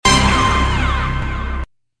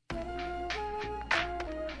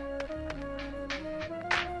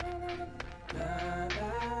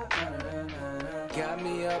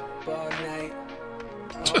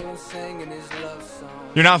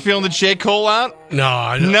You're not feeling the J. Cole out? No,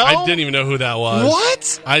 I didn't even know who that was.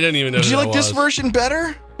 What? I didn't even know who that was. Did you like this version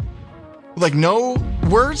better? Like no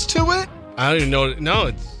words to it? I don't even know. No,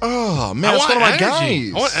 it's... Oh, man, that's one of my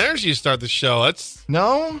guys. I want energy to start the show. That's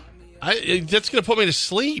going to put me to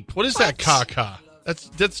sleep. What is that caca?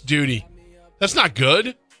 That's duty. That's not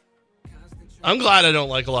good. I'm glad I don't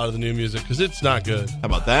like a lot of the new music because it's not good. How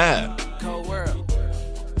about that?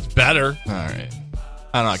 It's better. All right.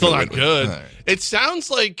 I'm not Still not good. Right. It sounds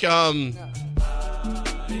like he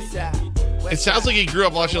grew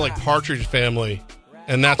up watching like Partridge Family,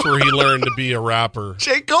 and that's where he learned to be a rapper.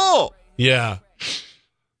 J. Cole. Yeah.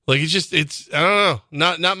 Like it's I don't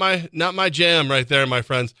know. Not my jam right there, my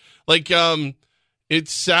friends. Like it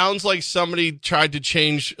sounds like somebody tried to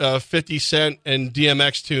change 50 Cent and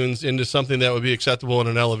DMX tunes into something that would be acceptable in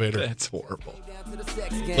an elevator. That's horrible.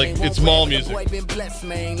 Like it's mall music.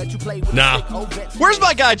 Nah. Where's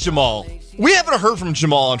my guy Jamal? We haven't heard from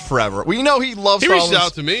Jamal in forever. We know he loves. He reached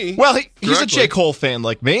out to me. Well, he's a J. Cole fan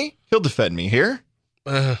like me. He'll defend me here.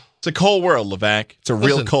 It's a Cole world, Levack. It's a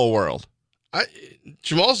real Cole world.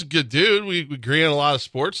 Jamal's a good dude. We agree on a lot of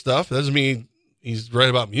sports stuff. That doesn't mean he's right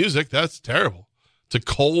about music. That's terrible. It's a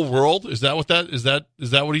Cole world. Is that what that is? That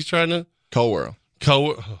what he's trying to? Cole world.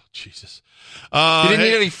 Oh, Jesus. He didn't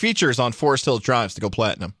need any features on Forest Hill Drives to go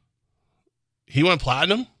platinum. He went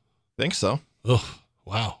platinum? Think so. Ugh.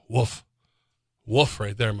 Wow. Woof. Woof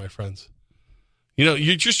right there, my friends. You know,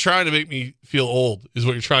 you're just trying to make me feel old is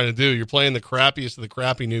what you're trying to do. You're playing the crappiest of the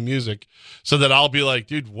crappy new music so that I'll be like,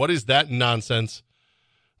 dude, what is that nonsense?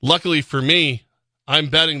 Luckily for me, I'm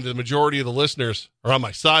betting the majority of the listeners are on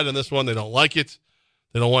my side on this one. They don't like it.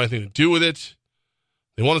 They don't want anything to do with it.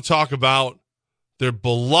 They want to talk about their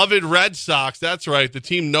beloved Red Sox. That's right. The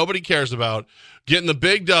team nobody cares about. Getting the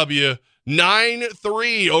big W,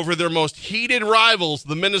 9-3 over their most heated rivals,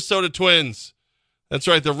 the Minnesota Twins. That's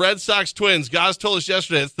right. The Red Sox Twins. Goz told us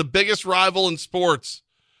yesterday it's the biggest rival in sports.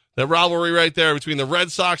 That rivalry right there between the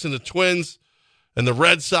Red Sox and the Twins. And the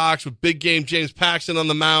Red Sox with big game James Paxton on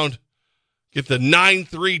the mound. Get the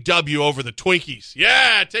 9-3 W over the Twinkies.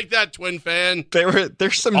 Yeah, take that, Twin fan.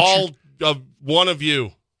 There's some all of one of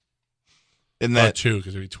you. In that two,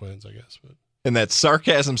 because it'd be twins, I guess. But in that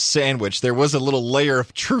sarcasm sandwich, there was a little layer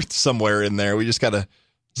of truth somewhere in there. We just got to.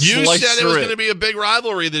 You said it was going to be a big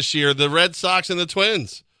rivalry this year, the Red Sox and the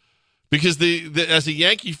Twins, because as a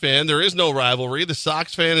Yankee fan, there is no rivalry. The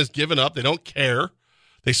Sox fan has given up; they don't care.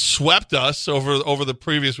 They swept us over the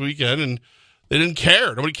previous weekend, and they didn't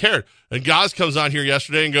care. Nobody cared. And Goz comes on here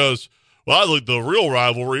yesterday and goes, well, I think the real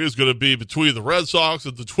rivalry is going to be between the Red Sox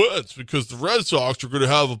and the Twins because the Red Sox are going to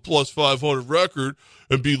have a plus 500 record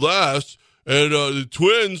and be last, and the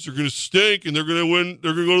Twins are going to stink and they're going to win.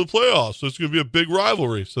 They're going to go to the playoffs. So it's going to be a big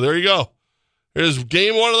rivalry. So there you go. Here's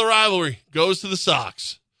game one of the rivalry. Goes to the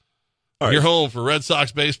Sox. All right. You're home for Red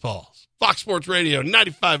Sox baseball. Fox Sports Radio,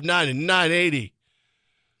 95.9 and 980.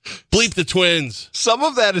 Bleep the Twins. Some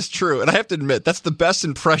of that is true, and I have to admit, that's the best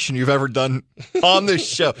impression you've ever done on this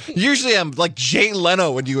show. Usually I'm like Jay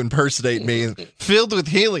Leno when you impersonate me, filled with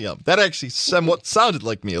helium. That actually somewhat sounded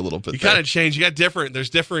like me a little bit. You kind of changed. You got different. There's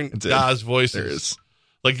different Goz voices. There is.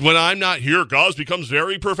 Like when I'm not here, Goz becomes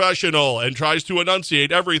very professional and tries to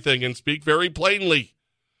enunciate everything and speak very plainly.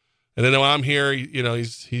 And then when I'm here, you know,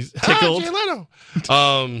 he's tickled. Jay Leno.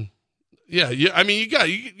 Yeah. I mean,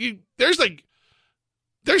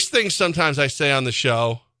 there's things sometimes I say on the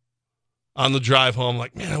show, on the drive home,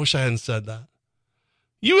 like, man, I wish I hadn't said that.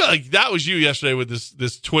 That was you yesterday with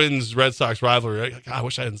this Twins Red Sox rivalry. Like, I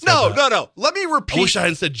wish I hadn't said that. No. Let me repeat. I wish I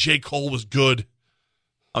hadn't said J. Cole was good.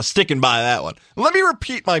 I'm sticking by that one. Let me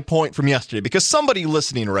repeat my point from yesterday because somebody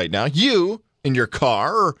listening right now, you in your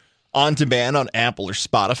car or on demand on Apple or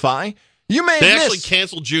Spotify, you may They actually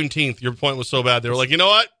canceled Juneteenth. Your point was so bad. They were like, you know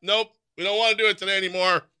what? Nope. We don't want to do it today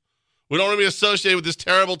anymore. We don't want to be associated with this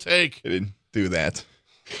terrible take. I didn't do that.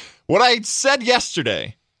 What I said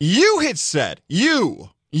yesterday, you had said the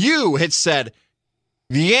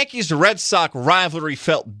Yankees-Red Sox rivalry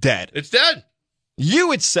felt dead. It's dead.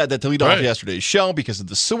 You had said that to lead off yesterday's show because of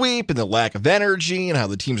the sweep and the lack of energy and how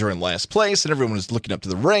the teams are in last place and everyone was looking up to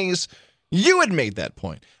the Rays. You had made that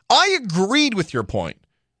point. I agreed with your point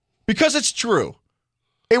because it's true.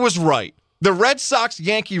 It was right. The Red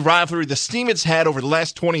Sox-Yankee rivalry, the steam it's had over the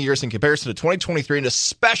last 20 years in comparison to 2023, and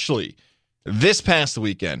especially this past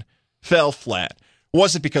weekend, fell flat.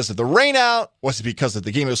 Was it because of the rain out? Was it because of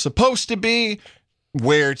the game it was supposed to be?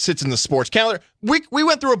 Where it sits in the sports calendar? We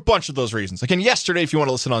went through a bunch of those reasons. Again, yesterday, if you want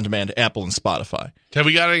to listen on demand, Apple and Spotify. Have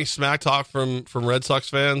we got any smack talk from Red Sox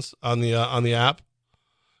fans on the app?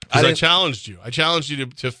 Because I challenged you. I challenged you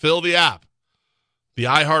to fill the app, the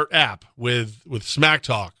iHeart app, with Smack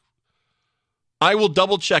Talk. I will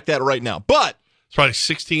double check that right now. But it's probably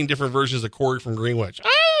 16 different versions of Corey from Greenwich.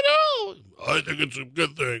 I don't know. I think it's a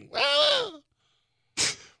good thing.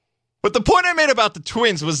 But the point I made about the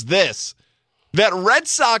Twins was this: that Red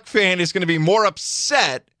Sox fan is going to be more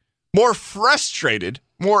upset, more frustrated,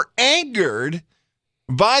 more angered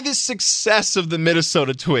by the success of the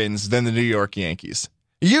Minnesota Twins than the New York Yankees.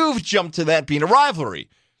 You've jumped to that being a rivalry.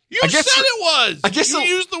 You said it was. You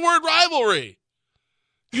used the word rivalry.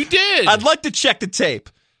 You did. I'd like to check the tape.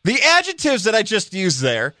 The adjectives that I just used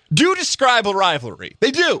there do describe a rivalry.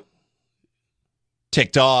 They do.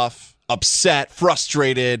 Ticked off, upset,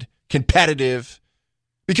 frustrated, competitive.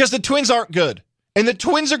 Because the Twins aren't good. And the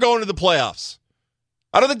Twins are going to the playoffs.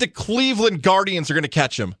 I don't think the Cleveland Guardians are going to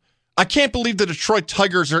catch them. I can't believe the Detroit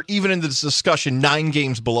Tigers are even in this discussion 9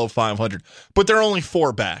 games below 500. But they're only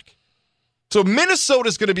 4 back. So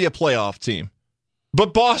Minnesota's going to be a playoff team.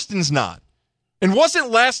 But Boston's not. And wasn't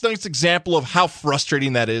last night's example of how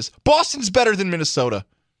frustrating that is? Boston's better than Minnesota.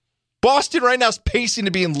 Boston right now is pacing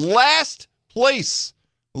to be in last place.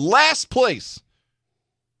 Last place.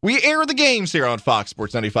 We air the games here on Fox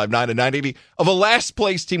Sports 95.9 and 980 of a last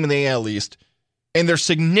place team in the AL East, and they're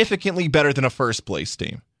significantly better than a first place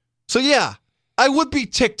team. So yeah, I would be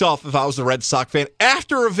ticked off if I was a Red Sox fan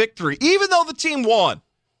after a victory, even though the team won.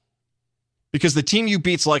 Because the team you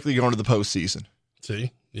beat's likely going to the postseason.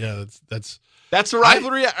 See? Yeah, That's a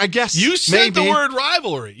rivalry, I guess. You said the word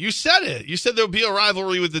rivalry. You said it. You said there would be a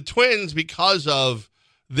rivalry with the Twins because of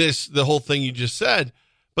the whole thing you just said.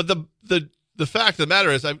 But the fact of the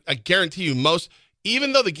matter is, I guarantee you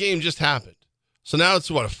even though the game just happened. So now it's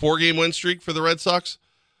a 4-game win streak for the Red Sox?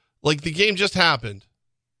 Like, the game just happened.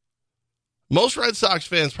 Most Red Sox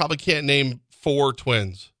fans probably can't name 4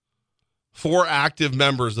 Twins. 4 active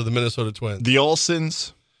members of the Minnesota Twins. The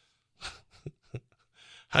Olsons.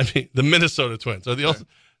 I mean, the Minnesota Twins. Are the Olsons?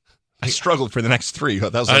 I struggled for the next 3.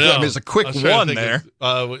 That was like, it's a quick one there.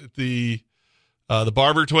 The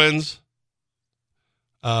Barber Twins.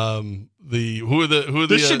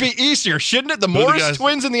 This should be easier, shouldn't it? The Morris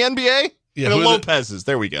Twins in the NBA? Yeah, and the Lopez's.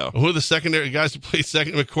 There we go. Who are the secondary guys who played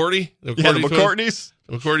second? McCourty? The McCourtneys.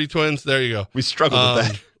 The McCourty Twins. There you go. We struggled with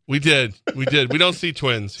that. We did. We don't see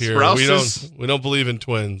twins here. Sprouses. We don't believe in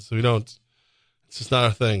twins. We don't. It's just not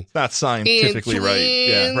a thing. It's not scientifically right.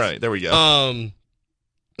 Yeah, right. There we go.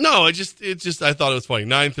 No, I thought it was funny.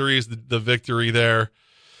 9-3 is the victory there.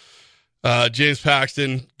 James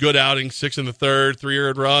Paxton, good outing, 6 in the third, 3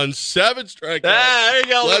 earned runs, 7 strikeouts. There you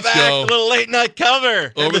go. Let's go. A little late night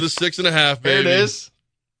cover. Over the 6.5, baby. There it is.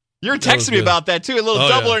 You were texting me about that, too. A little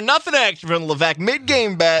double or nothing action from Levack.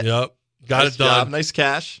 Mid-game bet. Yep. Got it done. Job. Nice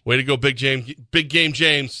cash. Way to go, Big Game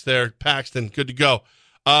James there, Paxton. Good to go.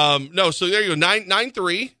 So there you go.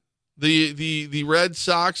 9-3. The Red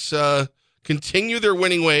Sox continue their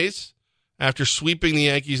winning ways after sweeping the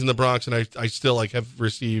Yankees in the Bronx, and I still have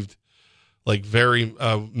received very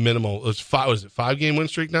minimal. It was 5-game win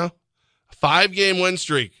streak now? 5-game win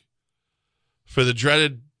streak for the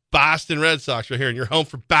dreaded Boston Red Sox right here, and you're home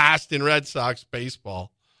for Boston Red Sox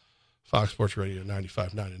baseball. Fox Sports Radio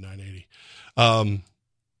 95.9 and 980.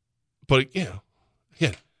 But again,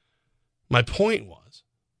 my point was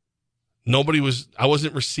I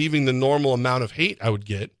wasn't receiving the normal amount of hate I would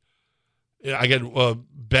get. I get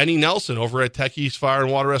Benny Nelson over at Techie's Fire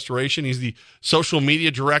and Water Restoration. He's the social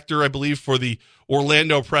media director, I believe, for the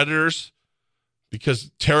Orlando Predators,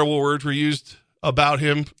 because terrible words were used about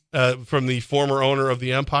him from the former owner of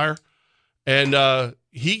the Empire. And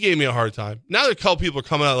he gave me a hard time. Now that a couple people are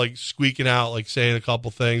coming out, squeaking out, saying a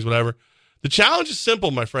couple things, whatever. The challenge is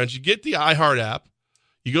simple, my friends. You get the iHeart app.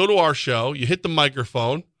 You go to our show. You hit the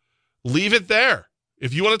microphone. Leave it there.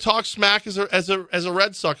 If you want to talk smack as a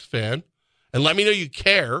Red Sox fan, and let me know you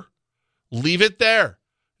care, leave it there.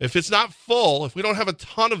 If it's not full, if we don't have a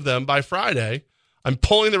ton of them by Friday, I'm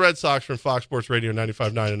pulling the Red Sox from Fox Sports Radio 95.9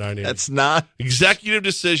 and 980. That's not executive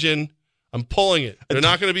decision. I'm pulling it. They're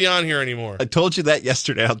not going to be on here anymore. I told you that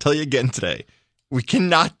yesterday. I'll tell you again today. We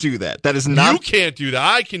cannot do that. That is not. You can't do that.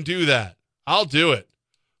 I can do that. I'll do it.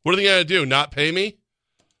 What are they going to do? Not pay me?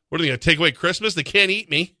 What are they going to take away Christmas? They can't eat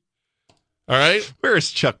me. All right. Where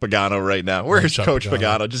is Chuck Pagano right now? Where is Coach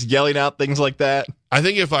Pagano? Just yelling out things like that? I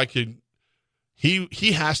think if I could,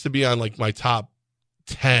 he has to be on my top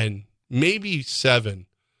 10, maybe 7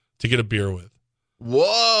 to get a beer with.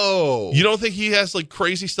 Whoa. You don't think he has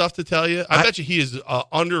crazy stuff to tell you? I bet you he is an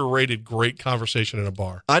underrated great conversation in a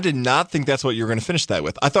bar. I did not think that's what you were going to finish that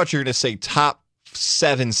with. I thought you were going to say top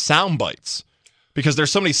 7 sound bites, because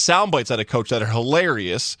there's so many sound bites out of Coach that are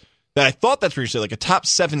hilarious that I thought that's what you said, like a top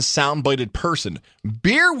 7 soundbited person.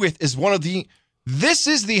 Beer with is this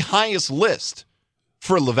is the highest list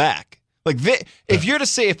for Levack. Like, if you're to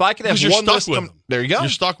say, if I could have one list, there you go. You're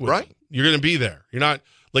stuck with right. It. You're going to be there. You're not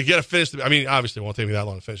like you got to finish. I mean, obviously, it won't take me that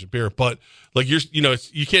long to finish a beer, but like you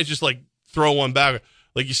can't just like throw one back.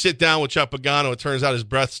 Like you sit down with Chuck Pagano, it turns out his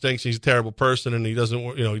breath stinks. He's a terrible person, and he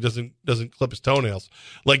doesn't clip his toenails.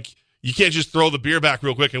 Like you can't just throw the beer back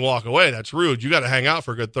real quick and walk away. That's rude. You got to hang out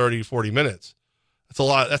for a good 30, 40 minutes. That's a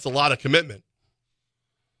lot. That's a lot of commitment.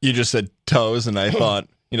 You just said toes, and I thought,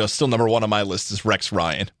 still number 1 on my list is Rex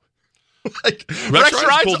Ryan. Like, Rex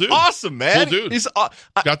Ryan's cool dude. Awesome, man. Cool dude. He's got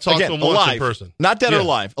to talk to him once in person. Not dead or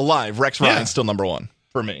alive. Alive. Rex Ryan's still number 1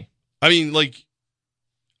 for me. I mean, like,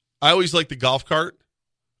 I always like the golf cart,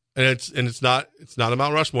 and it's not a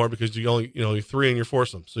Mount Rushmore because you only 3 in your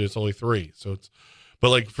foursome, so it's only 3. So but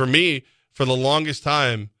like for me, for the longest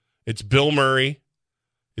time, it's Bill Murray,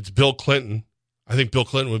 it's Bill Clinton. I think Bill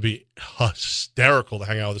Clinton would be hysterical to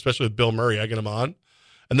hang out with, especially with Bill Murray egging him on.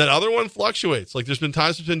 And that other one fluctuates. Like there's been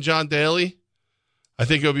times it's been John Daly. I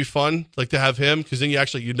think it would be fun, like to have him, because then you're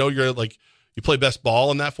like you play best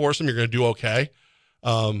ball in that foursome, you're going to do okay.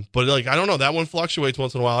 But like I don't know, that one fluctuates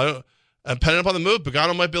once in a while. Depending upon the mood,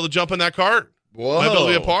 Pagano might be able to jump in that cart. Whoa. Might be able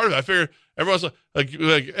to be a part of it. I figure everyone's like,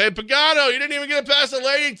 hey Pagano, you didn't even get past the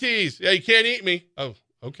lady tease. Yeah, you can't eat me. Oh,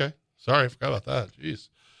 okay. Sorry, I forgot about that. Jeez,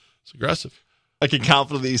 it's aggressive. I can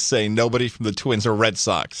confidently say nobody from the Twins or Red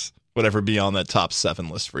Sox would ever be on that top 7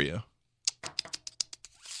 list for you.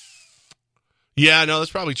 Yeah, no, that's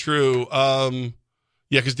probably true.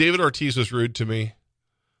 Because David Ortiz was rude to me,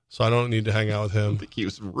 so I don't need to hang out with him. I think he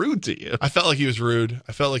was rude to you. I felt like he was rude.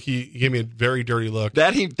 I felt like he gave me a very dirty look.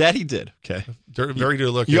 That he did. Okay. Very dirty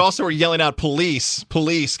look. You also were yelling out, police,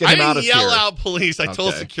 get him out of here. I didn't yell out police. I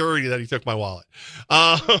told security that he took my wallet.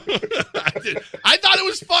 I thought it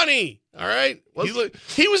was funny. All right.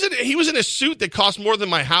 He was in a suit that cost more than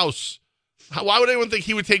my house. Why would anyone think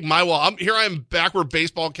he would take my wallet? Here I am, backward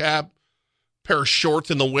baseball cap, pair of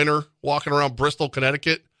shorts in the winter, walking around Bristol,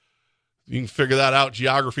 Connecticut. You can figure that out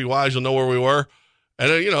geography-wise. You'll know wtie. We were. And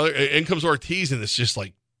then, in comes Ortiz in this just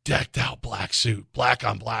like decked out black suit, black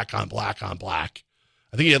on black on black on black.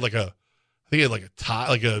 I think he had like a tie,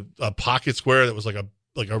 like a pocket square that was like a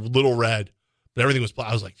little red, but everything was black.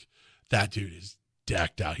 I was like, that dude is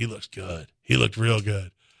decked out. He looks good. He looked real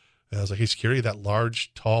good. And I was like, hey, security, that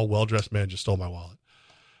large, tall, well-dressed man just stole my wallet.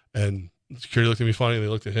 And security looked at me funny. They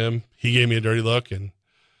looked at him. He gave me a dirty look, and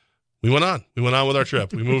we went on. We went on with our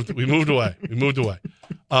trip. We moved away.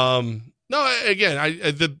 No, again,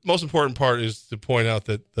 the most important part is to point out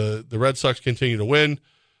that the Red Sox continue to win.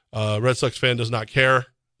 Red Sox fan does not care.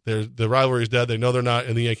 The rivalry is dead. They know they're not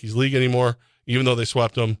in the Yankees league anymore, even though they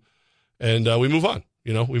swept them. And we move on.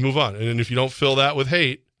 We move on. And if you don't fill that with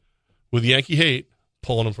hate, with Yankee hate,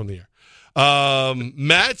 pulling them from the air.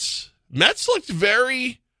 Mets looked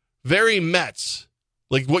very, very Mets.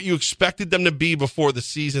 Like what you expected them to be before the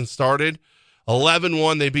season started.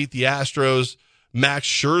 11-1, they beat the Astros. Max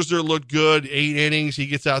Scherzer looked good. 8 innings. He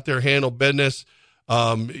gets out there, handle business.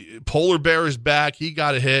 Polar Bear is back. He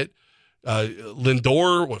got a hit.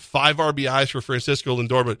 Lindor, 5 RBIs for Francisco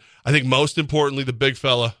Lindor. But I think most importantly, the big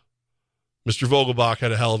fella, Mr. Vogelbach,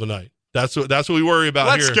 had a hell of a night. That's what we worry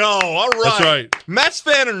about here. Let's go. All right. That's right. Mets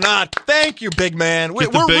fan or not, thank you, big man. We're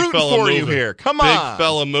rooting for you here. Come on. Big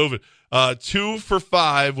fella moving. 2 for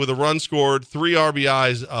 5 with a run scored, 3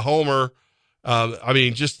 RBIs, a homer. I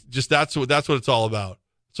mean, just that's what it's all about.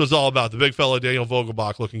 That's what it's all about. The big fella Daniel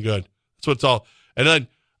Vogelbach looking good. That's what it's all. And then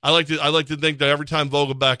I like to think that every time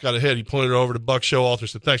Vogelbach got a hit, he pointed it over to Buck Showalter,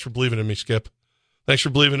 said, "Thanks for believing in me, Skip. Thanks for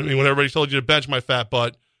believing in me when everybody told you to bench my fat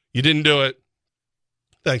butt. You didn't do it.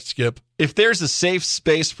 Thanks, Skip." If there's a safe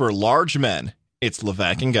space for large men, it's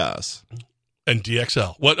Levack and Goz. And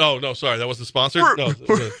DXL. What? Oh, no, sorry. That wasn't sponsored?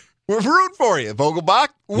 We're rooting for you, Vogelbach.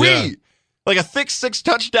 Like a thick 6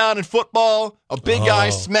 touchdown in football, a big guy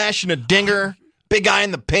smashing a dinger, big guy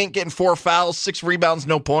in the paint getting 4 fouls, 6 rebounds,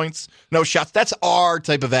 no points, no shots. That's our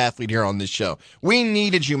type of athlete here on this show. We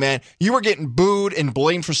needed you, man. You were getting booed and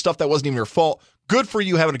blamed for stuff that wasn't even your fault. Good for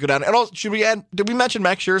you having a good outing. And also, did we mention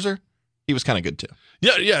Max Scherzer? He was kind of good too.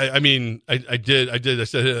 Yeah. I mean, I did. I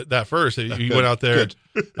said that first. He went out there,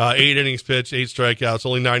 8 innings pitched, 8 strikeouts,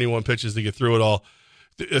 only 91 pitches to get through it all.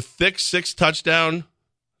 A thick 6 touchdown.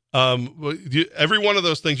 Every one of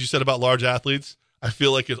those things you said about large athletes, I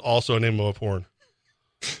feel like is also a name of a porn.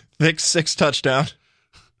 Thick 6 touchdown,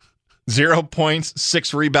 0 points,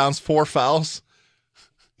 6 rebounds, 4 fouls.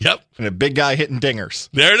 Yep. And a big guy hitting dingers.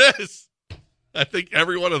 There it is. I think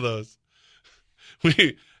every one of those.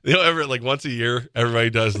 like once a year, everybody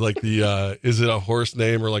does like the is it a horse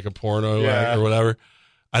name or like a porno or whatever.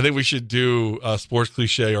 I think we should do a sports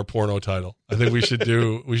cliche or porno title. I think we should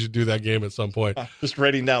do that game at some point. Just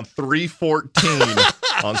writing down 314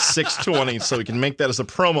 on 620 so we can make that as a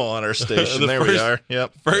promo on our station. We are.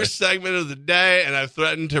 Yep. First segment of the day, and I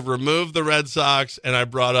threatened to remove the Red Sox, and I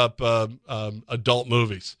brought up adult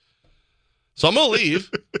movies. So I'm going to leave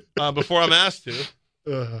before I'm asked to.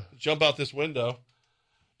 Jump out this window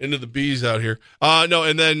into the bees out here. No,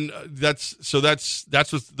 and then that's what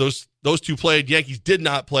those two played. Yankees did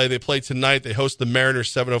not play. They played tonight. They host the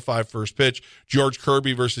Mariners 7:05 first pitch. George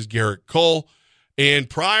Kirby versus Garrett Cole. And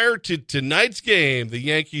prior to tonight's game, the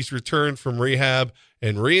Yankees returned from rehab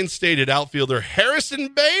and reinstated outfielder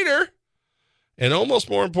Harrison Bader. And almost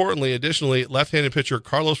more importantly, additionally, left-handed pitcher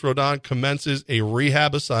Carlos Rodon commences a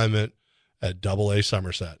rehab assignment at Double-A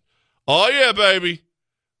Somerset. Oh, yeah, baby.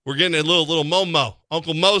 We're getting a little Momo.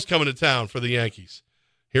 Uncle Mo's coming to town for the Yankees.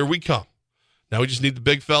 Here we come. Now we just need the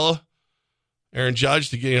big fella, Aaron Judge,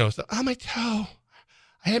 to get, my toe.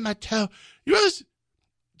 I hit my toe. You realize,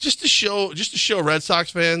 just to show Red Sox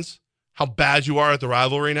fans how bad you are at the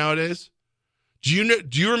rivalry nowadays, do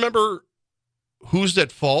you remember who's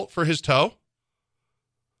at fault for his toe?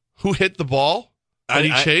 Who hit the ball that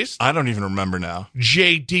he chased? I don't even remember now.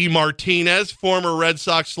 J.D. Martinez, former Red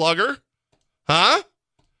Sox slugger. Huh?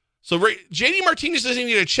 So J.D. Martinez doesn't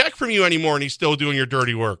even get a check from you anymore, and he's still doing your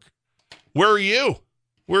dirty work. Where are you?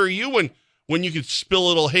 Where are you when you could spill a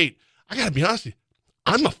little hate? I got to be honest with you.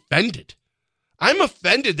 I'm offended. I'm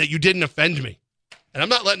offended that you didn't offend me. And I'm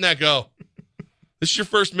not letting that go. This is your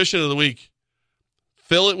first mission of the week.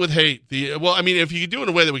 Fill it with hate. If you could do it in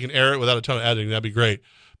a way that we can air it without a ton of editing, that'd be great.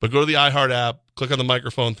 But go to the iHeart app, click on the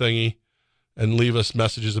microphone thingy, and leave us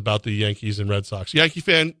messages about the Yankees and Red Sox. Yankee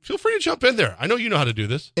fan, feel free to jump in there. I know you know how to do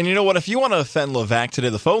this. And you know what? If you want to offend Levack today,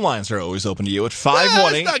 the phone lines are always open to you at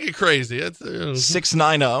 518. Let's not get crazy. It's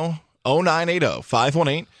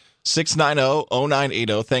 690-0980.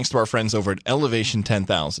 518-690-0980. Thanks to our friends over at Elevation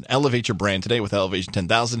 10,000. Elevate your brand today with Elevation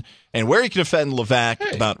 10,000. And where you can offend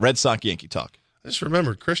Levack about Red Sox Yankee talk. I just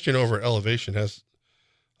remembered Christian over at Elevation has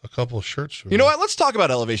a couple of shirts. You know what? Let's talk about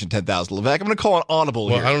Elevation 10,000, Levack. I'm going to call an audible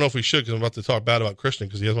here. I don't know if we should because I'm about to talk bad about Christian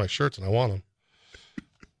because he has my shirts and I want them.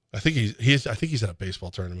 I think he's at a baseball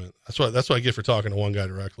tournament. That's what I get for talking to one guy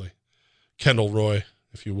directly, Kendall Roy,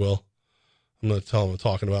 if you will. I'm going to tell him I'm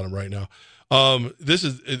talking about him right now.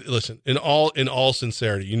 Listen, in all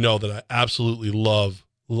sincerity, you know that I absolutely love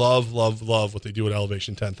what they do at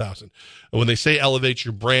Elevation 10,000. And when they say elevate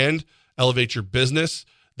your brand, elevate your business,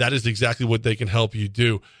 that is exactly what they can help you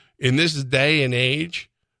do. In this day and age,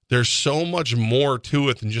 there's so much more to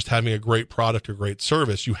it than just having a great product or great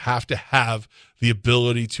service. You have to have the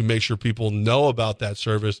ability to make sure people know about that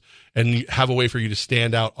service and have a way for you to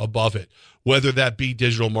stand out above it, whether that be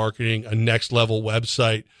digital marketing, a next level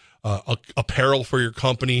website, apparel for your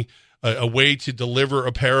company, a way to deliver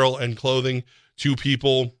apparel and clothing to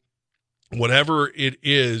people. Whatever it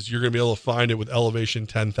is, you're going to be able to find it with Elevation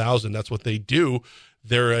 10,000. That's what they do.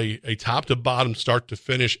 They're a top to bottom, start to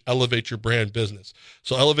finish, elevate your brand business.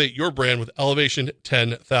 So elevate your brand with Elevation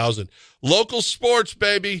 10,000. Local sports,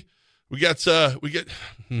 baby. We got some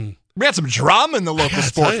drama in the local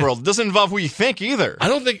sports world. It doesn't involve what you think either.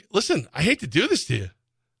 Listen, I hate to do this to you.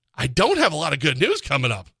 I don't have a lot of good news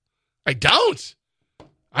coming up. I don't.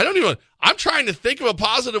 I'm trying to think of a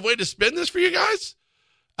positive way to spin this for you guys.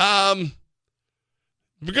 We're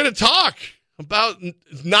going to talk about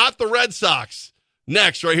not the Red Sox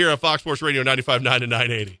next, right here on Fox Sports Radio 95.9 and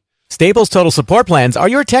 980. Staples Total Support Plans are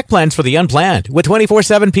your tech plans for the unplanned. With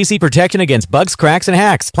 24/7 PC protection against bugs, cracks, and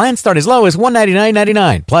hacks. Plans start as low as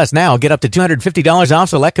 $199.99. Plus, now get up to $250 off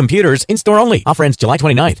select computers in-store only. Offer ends July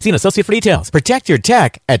 29th. See an associate for details. Protect your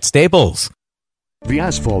tech at Staples. The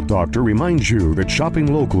Asphalt Doctor reminds you that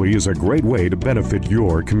shopping locally is a great way to benefit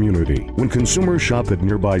your community. When consumers shop at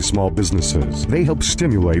nearby small businesses, they help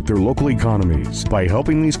stimulate their local economies by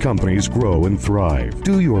helping these companies grow and thrive.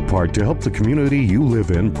 Do your part to help the community you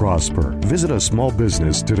live in prosper. Visit a small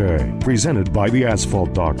business today. Presented by the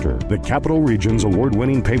Asphalt Doctor, the Capital Region's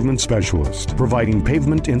award-winning pavement specialist, providing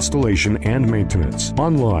pavement installation and maintenance.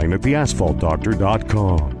 Online at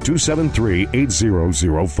theasphaltdoctor.com.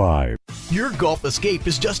 273-8005. Your golf escape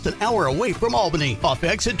is just an hour away from Albany, off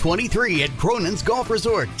exit 23 at Cronin's Golf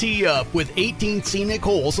Resort. Tee up with 18 scenic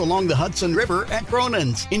holes along the Hudson River at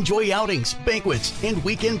Cronin's. Enjoy outings, banquets, and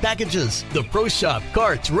weekend packages. The Pro Shop,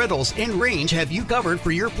 carts, rentals, and range have you covered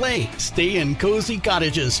for your play. Stay in cozy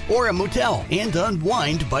cottages or a motel and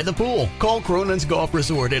unwind by the pool. Call Cronin's Golf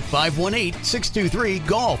Resort at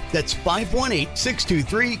 518-623-GOLF. That's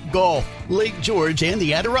 518-623-GOLF. Lake George and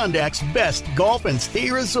the Adirondack Adirondacks' best golf and stay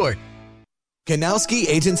resort. Kanowski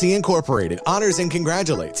Agency Incorporated honors and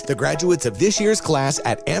congratulates the graduates of this year's class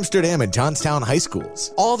at Amsterdam and Johnstown High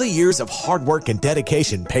Schools. All the years of hard work and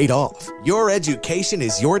dedication paid off. Your education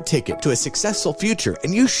is your ticket to a successful future,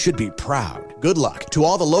 and you should be proud. Good luck to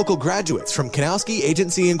all the local graduates from Kanowski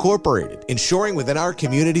Agency Incorporated, ensuring within our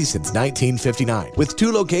community since 1959, with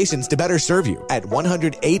 2 locations to better serve you at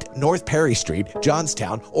 108 North Perry Street,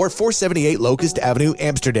 Johnstown, or 478 Locust Avenue,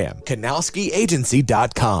 Amsterdam.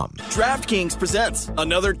 KanowskiAgency.com. DraftKings presents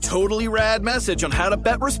another totally rad message on how to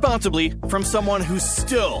bet responsibly from someone who's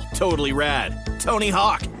still totally rad, Tony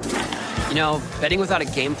Hawk. You know, betting without a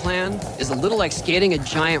game plan is a little like skating a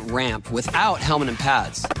giant ramp without helmet and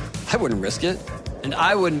pads. I wouldn't risk it, and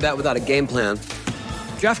I wouldn't bet without a game plan.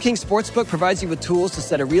 DraftKings Sportsbook provides you with tools to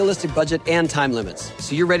set a realistic budget and time limits,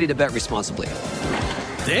 so you're ready to bet responsibly.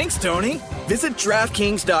 Thanks, Tony. Visit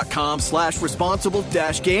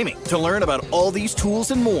DraftKings.com/responsible-gaming to learn about all these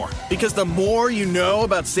tools and more. Because the more you know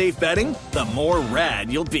about safe betting, the more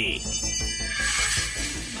rad you'll be.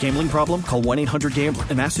 Gambling problem? Call 1-800-GAMBLER.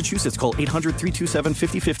 In Massachusetts, call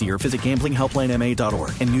 800-327-5050 or visit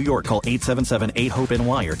gamblinghelplinema.org. In New York, call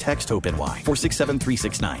 877-8-HOPE-NY or text HOPE-NY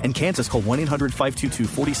 467-369. In Kansas, call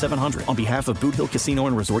 1-800-522-4700 on behalf of Boot Hill Casino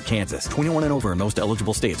and Resort, Kansas. 21 and over in most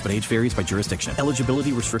eligible states, but age varies by jurisdiction.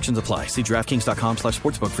 Eligibility restrictions apply. See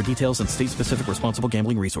DraftKings.com/sportsbook for details and state-specific responsible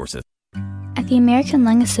gambling resources. At the American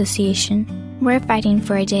Lung Association, we're fighting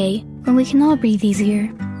for a day when we can all breathe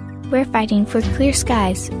easier. We're fighting for clear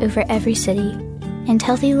skies over every city and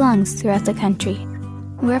healthy lungs throughout the country.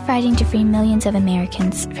 We're fighting to free millions of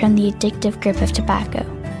Americans from the addictive grip of tobacco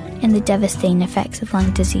and the devastating effects of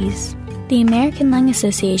lung disease. The American Lung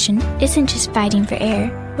Association isn't just fighting for air,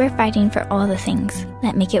 we're fighting for all the things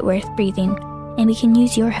that make it worth breathing, and we can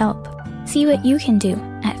use your help. See what you can do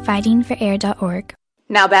at fightingforair.org.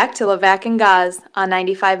 Now back to Levack and Goz on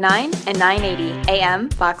 95.9 and 980 AM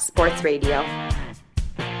Fox Sports Radio.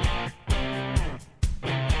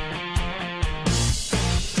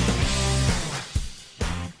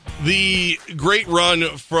 The great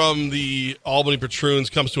run from the Albany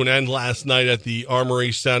Patroons comes to an end last night at the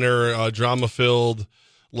Armory Center. Drama-filled,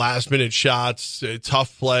 last-minute shots,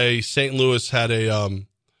 tough play. St. Louis had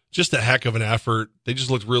just a heck of an effort. They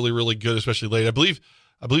just looked really, really good, especially late. I believe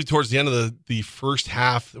towards the end of the first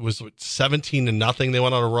half, it was 17-0. They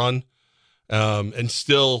went on a run, and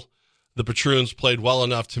still the Patroons played well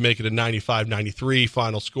enough to make it a 95-93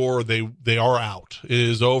 final score. They are out. It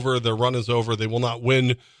is over. Their run is over. They will not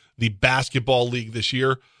win the basketball league this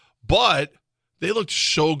year, but they looked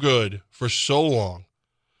so good for so long,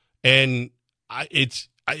 and I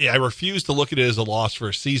refuse to look at it as a loss for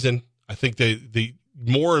a season. I think they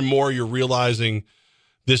more and more you're realizing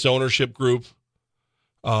this ownership group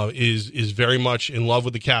is very much in love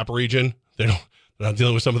with the Cap region. They're not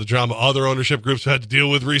dealing with some of the drama other ownership groups have had to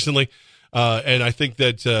deal with recently, and I think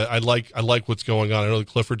that I like what's going on. I know the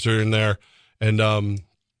Cliffords are in there, and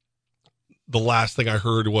the last thing I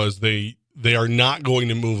heard was they are not going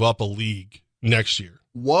to move up a league next year.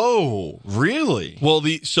 Whoa, really? Well,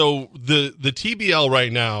 the TBL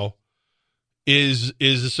right now is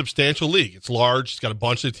a substantial league. It's large. It's got a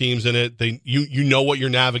bunch of teams in it. You know what you're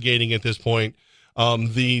navigating at this point.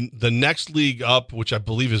 The next league up, which I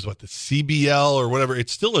believe is the CBL or whatever,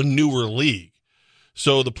 it's still a newer league.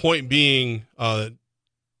 So the point being, don't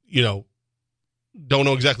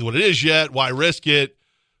know exactly what it is yet. Why risk it?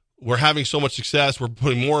 We're having so much success. We're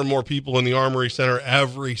putting more and more people in the Armory Center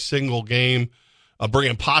every single game,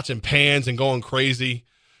 bringing pots and pans and going crazy.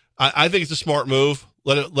 I think it's a smart move.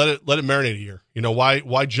 Let it marinate a year.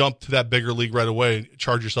 Why jump to that bigger league right away and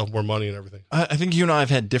charge yourself more money and everything? I think you and I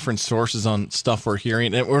have had different sources on stuff we're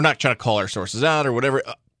hearing, and we're not trying to call our sources out or whatever.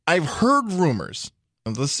 I've heard rumors.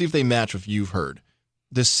 Let's see if they match what you've heard.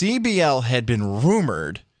 The CBL had been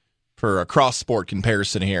rumored, for a cross-sport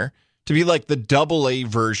comparison here, to be like the AA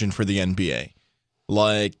version for the NBA,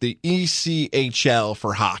 like the ECHL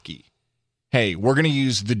for hockey. Hey, we're going to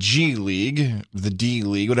use the G League, the D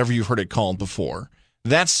League, whatever you've heard it called before.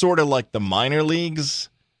 That's sort of like the minor leagues.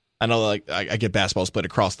 I know, like I get basketball split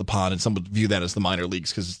across the pond, and some would view that as the minor leagues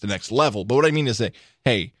because it's the next level. But what I mean is that,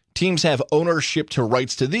 hey, teams have ownership to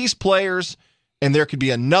rights to these players, and there could be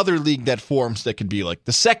another league that forms that could be like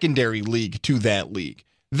the secondary league to that league.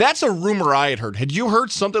 That's a rumor I had heard. Had you heard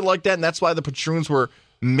something like that, and that's why the Patroons were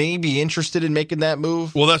maybe interested in making that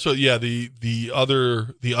move? Well, that's what. Yeah, the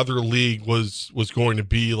other league was going to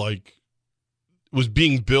be like, was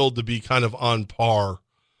being billed to be kind of on par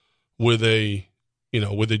with a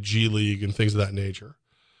G League and things of that nature.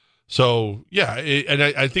 So yeah, and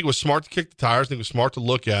I think it was smart to kick the tires. I think it was smart to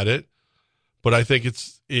look at it, But I think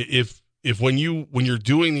it's if when you're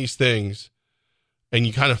doing these things and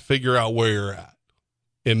you kind of figure out where you're at,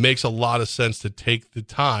 it makes a lot of sense to take the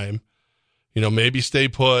time, maybe stay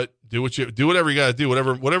put, do whatever you got to do,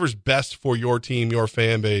 whatever's best for your team, your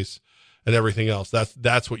fan base, and everything else.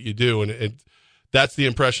 That's what you do, and that's the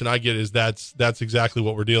impression I get. Is that's exactly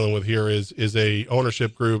what we're dealing with here. Is a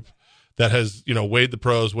ownership group that has weighed the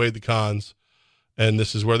pros, weighed the cons, and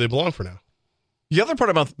this is where they belong for now. The other part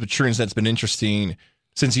about the Patroons that's been interesting,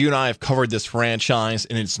 since you and I have covered this franchise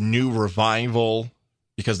and its new revival,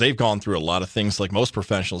 because they've gone through a lot of things like most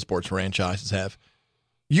professional sports franchises have.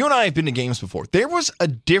 You and I have been to games before. There was a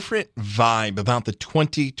different vibe about the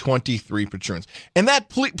 2023 Patroons. And that,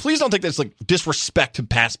 please don't think that's like disrespect to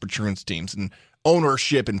past Patroons teams and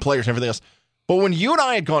ownership and players and everything else. But when you and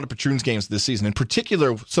I had gone to Patroons games this season, in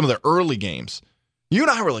particular some of the early games, you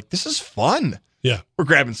and I were like, this is fun. Yeah. We're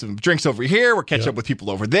grabbing some drinks over here. We're catching up with people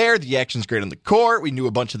over there. The action's great on the court. We knew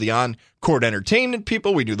a bunch of the on-court entertainment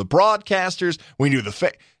people. We knew the broadcasters. We knew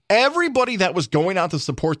everybody that was going out to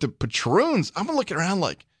support the Patroons. I'm looking around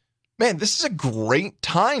like, man, this is a great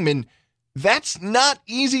time. And that's not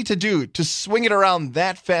easy to do, to swing it around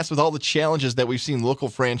that fast with all the challenges that we've seen local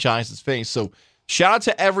franchises face. So shout out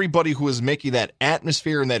to everybody who is making that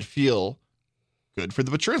atmosphere and that feel good for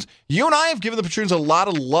the Patroons. You and I have given the Patroons a lot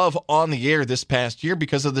of love on the air this past year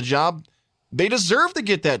because of the job. They deserve to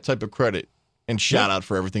get that type of credit and shout out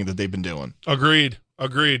for everything that they've been doing. Agreed.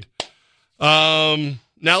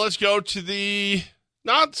 Now let's go to the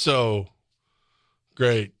not so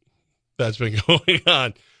great that's been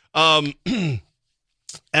going on.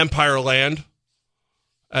 Empire Land,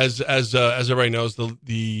 as everybody knows,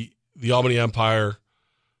 the Albany Empire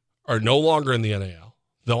are no longer in the NAL.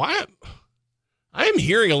 Though I am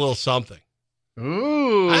hearing a little something.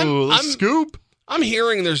 Ooh, scoop. I'm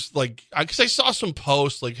hearing there's because I saw some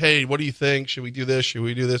posts like, hey, what do you think? Should we do this? Should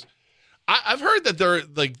we do this? I've heard that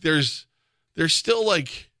there's still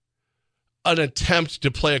an attempt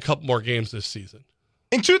to play a couple more games this season.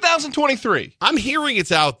 In 2023. I'm hearing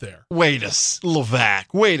it's out there. Levack,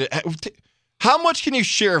 how much can you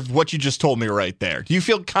share of what you just told me right there? Do you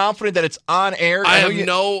feel confident that it's on air?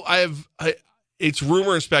 It's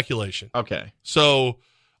rumor and speculation. Okay. So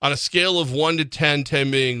on a scale of 1 to 10,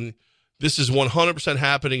 10 being this is 100%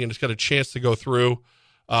 happening and it's got a chance to go through,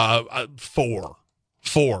 4.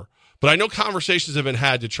 But I know conversations have been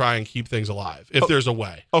had to try and keep things alive, if there's a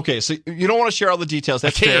way. Okay, so you don't want to share all the details.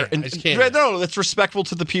 That's fair. I just can't. No, that's respectful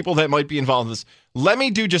to the people that might be involved in this. Let me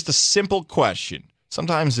do just a simple question.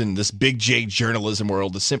 Sometimes in this big J journalism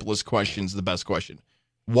world, the simplest question is the best question.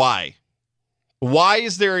 Why? Why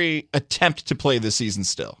is there an attempt to play this season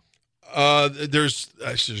still? There's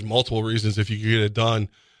multiple reasons if you could get it done.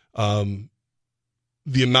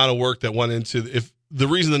 The amount of work that went into the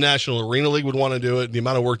reason the National Arena League would want to do it, the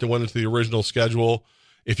amount of work that went into the original schedule,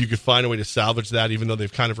 if you could find a way to salvage that, even though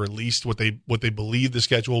they've kind of released what they believe the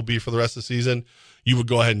schedule will be for the rest of the season, you would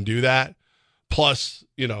go ahead and do that. Plus,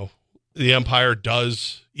 the Empire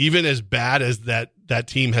does, even as bad as that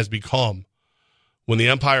team has become, when the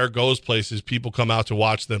Empire goes places, people come out to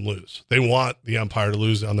watch them lose. They want the Empire to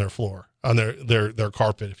lose on their floor, on their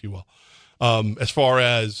carpet, if you will. As far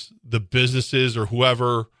as the businesses or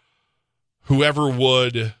whoever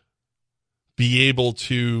would be able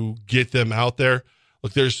to get them out there,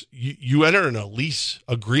 look, you enter in a lease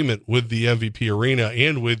agreement with the MVP Arena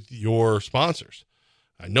and with your sponsors.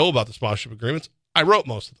 I know about the sponsorship agreements. I wrote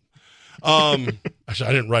most of them. Actually,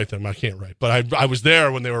 I didn't write them. I can't write, but I was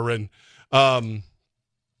there when they were written.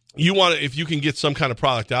 You want to, if you can get some kind of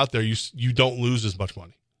product out there, you don't lose as much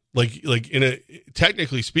money.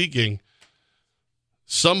 Technically speaking,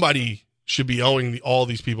 somebody should be owing all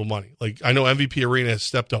these people money. I know MVP Arena has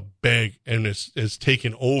stepped up big and has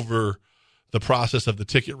taken over the process of the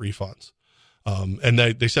ticket refunds. And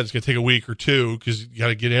they said it's going to take a week or two because you got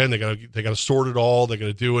to get in. They got to sort it all. They got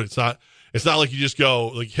to do it. It's not like you just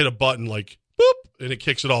go hit a button boop and it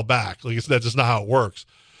kicks it all back. That's just not how it works.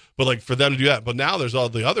 But for them to do that, but now there's all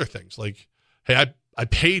the other things hey, I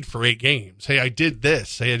paid for 8 games. Hey, I did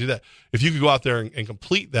this. Hey, I did that. If you could go out there and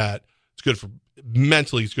complete that, it's good for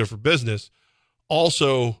mentally. It's good for business.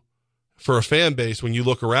 Also, for a fan base, when you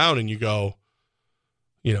look around and you go,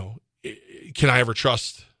 can I ever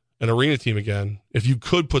trust an arena team again? If you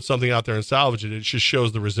could put something out there and salvage it, it just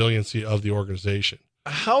shows the resiliency of the organization.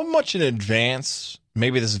 How much in advance,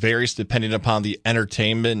 maybe this varies depending upon the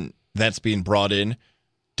entertainment that's being brought in,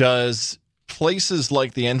 does places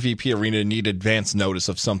like the MVP Arena need advance notice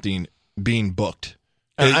of something being booked?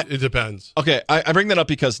 It depends. Okay, I bring that up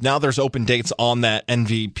because now there's open dates on that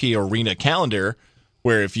MVP Arena calendar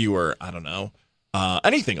where if you were, I don't know,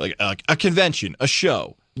 anything like a convention, a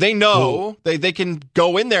show. They know they can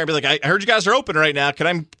go in there and be like, I heard you guys are open right now. Can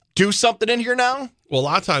I do something in here now? Well, a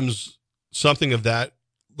lot of times something of that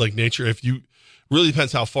like nature, if you really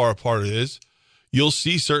depends how far apart it is, you'll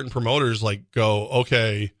see certain promoters like go,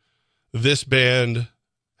 okay, this band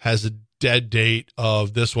has a dead date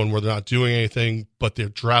of this one where they're not doing anything, but they're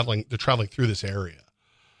traveling through this area.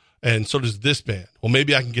 And so does this band. Well,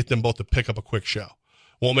 maybe I can get them both to pick up a quick show.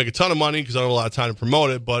 Won't make a ton of money because I don't have a lot of time to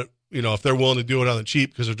promote it, but if they're willing to do it on the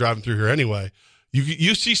cheap because they're driving through here anyway,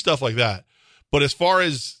 you see stuff like that. But as far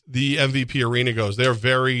as the MVP arena goes, it's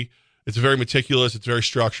very meticulous. It's very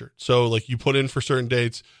structured. So like you put in for certain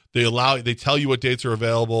dates, they tell you what dates are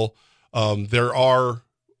available. There are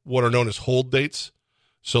what are known as hold dates.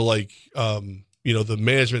 So like, the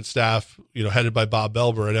management staff, headed by Bob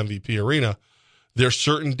Belber at MVP Arena, there's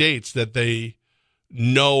certain dates that they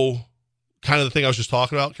know kind of the thing I was just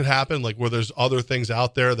talking about could happen, like where there's other things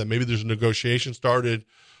out there that maybe there's a negotiation started,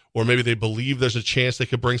 or maybe they believe there's a chance they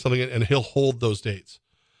could bring something in, and he'll hold those dates.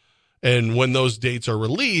 And when those dates are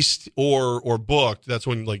released or booked, that's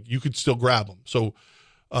when like you could still grab them. So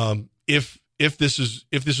if this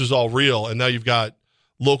is all real, and now you've got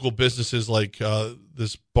local businesses like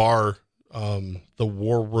this bar, the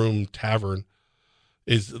War Room Tavern,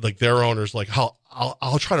 is like their owners like,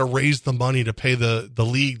 I'll try to raise the money to pay the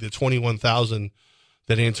league the $21,000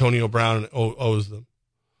 that Antonio Brown owes them.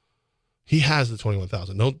 He has the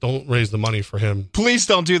 $21,000. Don't raise the money for him. Please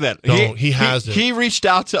don't do that. He has it. He reached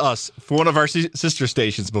out to us for one of our sister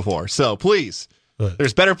stations before. So please,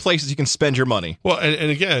 there's better places you can spend your money. Well,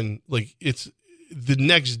 and again, like it's the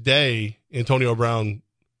next day, Antonio Brown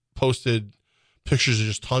posted pictures of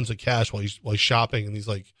just tons of cash while he's shopping in these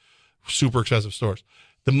like super expensive stores.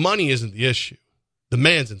 The money isn't the issue. The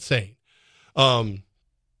man's insane.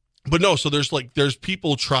 But no, so there's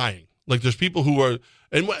people trying. Like there's people who are,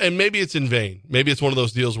 and maybe it's in vain. Maybe it's one of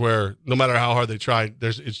those deals where no matter how hard they try,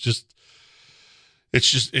 it's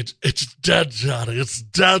dead, Johnny. It's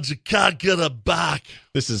dead. You can't get it back.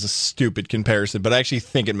 This is a stupid comparison, but I actually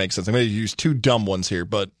think it makes sense. I'm going to use two dumb ones here,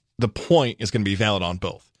 but the point is going to be valid on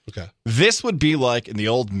both. Okay. This would be like in the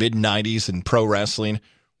old mid-'90s in pro wrestling,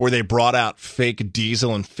 where they brought out fake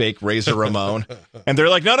Diesel and fake Razor Ramon. And they're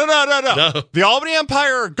like, no. The Albany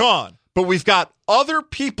Empire are gone. But we've got other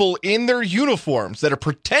people in their uniforms that are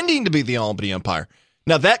pretending to be the Albany Empire.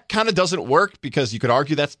 Now, that kind of doesn't work because you could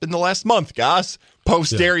argue that's been the last month, guys.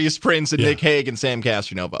 Post Darius Prince and Nick Hague and Sam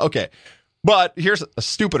Castronova. Okay. But here's a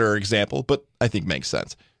stupider example, but I think makes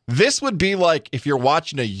sense. This would be like if you're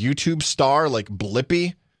watching a YouTube star like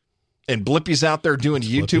Blippi, and Blippi's out there doing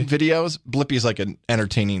YouTube videos. Blippi's like an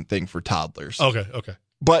entertaining thing for toddlers. Okay.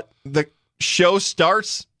 But the show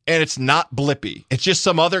starts, and it's not Blippi. It's just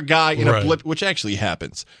some other guy in a blip, which actually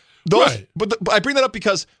happens. But I bring that up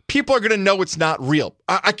because people are going to know it's not real.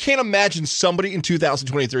 I can't imagine somebody in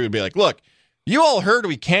 2023 would be like, look, you all heard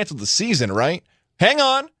we canceled the season, right? Hang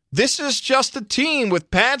on. This is just a team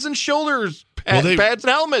with pads and shoulders, pads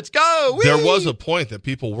and helmets. Go! Whee! There was a point that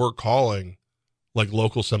people were calling like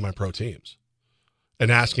local semi-pro teams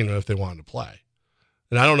and asking them if they wanted to play.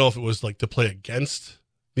 And I don't know if it was like to play against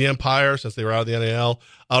the Empire since they were out of the NAL.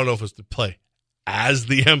 I don't know if it was to play as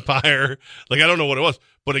the Empire. Like, I don't know what it was.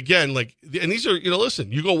 But again, like, and these are,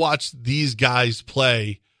 listen, you go watch these guys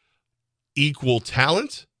play equal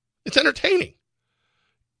talent. It's entertaining.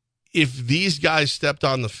 If these guys stepped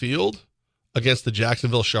on the field against the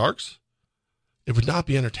Jacksonville Sharks, it would not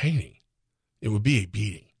be entertaining. It would be a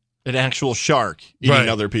beating. An actual shark eating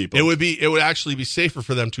other people. It would actually be safer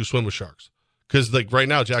for them to swim with sharks. Because like right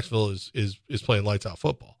now, Jacksonville is playing lights out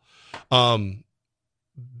football.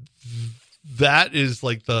 That is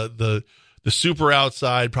like the super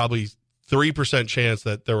outside, probably 3% chance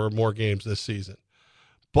that there were more games this season.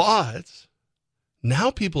 But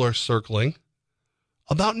now people are circling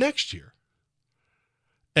about next year.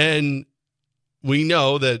 And we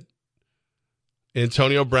know that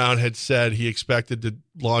Antonio Brown had said he expected to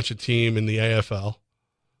launch a team in the AFL.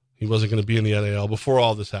 He wasn't going to be in the NAL before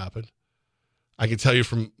all this happened. I can tell you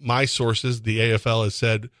from my sources, the AFL has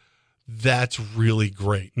said, that's really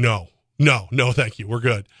great. No, thank you. We're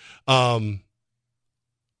good. But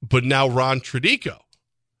now Ron Tradico.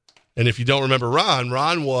 And if you don't remember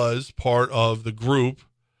Ron was part of the group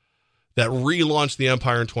that relaunched the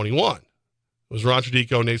Empire in 21. It was Ron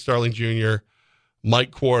Tradico, Nate Starling Jr.,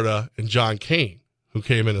 Mike Quarta, and John Kane who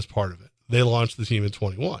came in as part of it. They launched the team in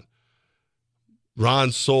 21.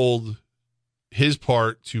 Ron sold his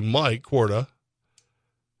part to Mike Quarta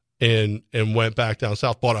and went back down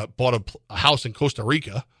south, bought a house in Costa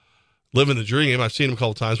Rica, living the dream. I've seen him a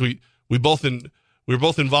couple times. We both We were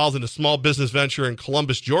both involved in a small business venture in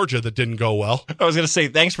Columbus, Georgia that didn't go well. I was going to say,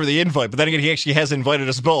 thanks for the invite, but then again, he actually has invited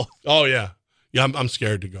us both. Oh, yeah. Yeah, I'm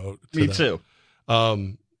scared to go to Me that. too.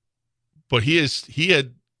 But he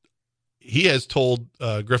has told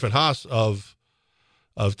Griffin Haas of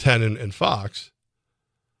 10 and Fox,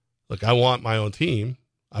 look, I want my own team.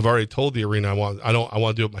 I've already told the arena I want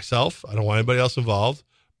to do it myself. I don't want anybody else involved.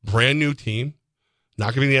 Brand new team.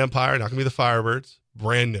 Not going to be the Empire, not going to be the Firebirds.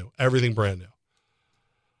 Brand new. Everything brand new.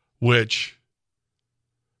 Which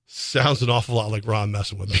sounds an awful lot like Ron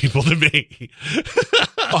messing with people to me.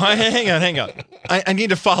 Hang on. I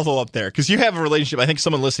need to follow up there because you have a relationship. I think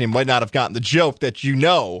someone listening might not have gotten the joke that you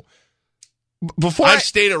know. Before I've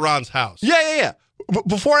stayed at Ron's house. Yeah.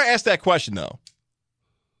 Before I ask that question, though,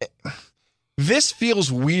 this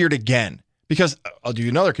feels weird again because I'll do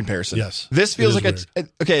another comparison. Yes. This feels like weird.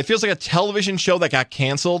 it feels like a television show that got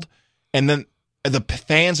canceled, and then the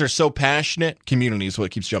fans are so passionate. Community is what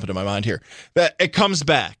keeps jumping to my mind here. That it comes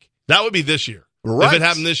back. That would be this year. Right. If it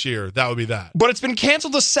happened this year, that would be that. But it's been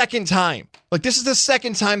canceled the second time. Like, this is the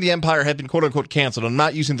second time the Empire had been quote-unquote canceled. I'm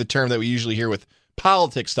not using the term that we usually hear with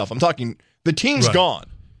politics stuff. I'm talking the team's gone.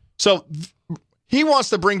 So he wants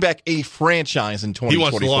to bring back a franchise in 2024. He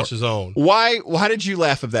wants to launch his own. Why did you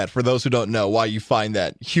laugh at that, for those who don't know, why you find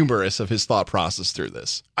that humorous of his thought process through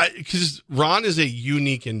this? Because Ron is a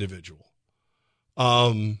unique individual.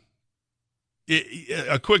 A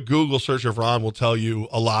quick Google search of Ron will tell you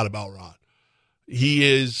a lot about Ron. He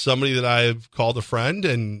is somebody that I've called a friend,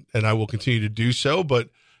 and I will continue to do so, but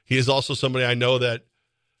he is also somebody I know that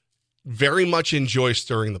very much enjoys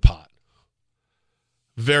stirring the pot.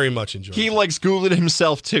 Very much enjoys He it. likes Googling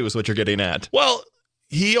himself, too, is what you're getting at. Well,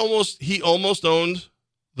 he almost owned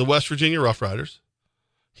the West Virginia Rough Riders.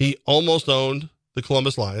 He almost owned the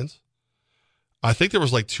Columbus Lions. I think there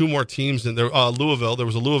was like two more teams in there. Louisville. There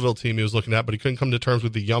was a Louisville team he was looking at, but he couldn't come to terms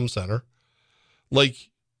with the Yum Center. Like,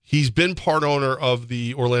 he's been part owner of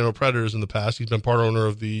the Orlando Predators in the past. He's been part owner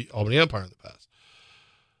of the Albany Empire in the past.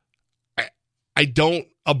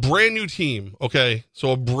 A brand new team, okay?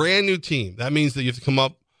 So a brand new team. That means that you have to come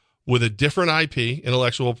up with a different IP,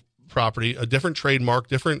 intellectual property, a different trademark,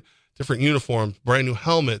 different uniforms, brand new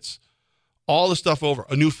helmets, all the stuff over,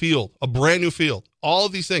 a new field, a brand new field, all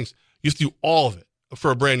of these things. You have to do all of it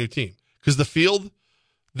for a brand new team. Because the field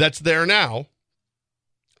that's there now,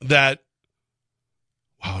 I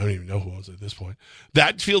don't even know who owns it at this point.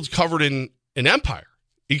 That field's covered in Empire.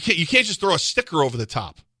 You can't just throw a sticker over the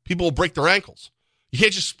top. People will break their ankles. You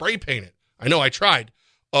can't just spray paint it. I know I tried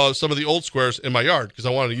some of the old squares in my yard because I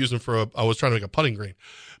wanted to use them I was trying to make a putting green.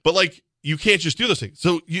 But, like, you can't just do those things.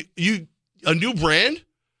 So a new brand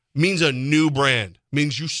means a new brand.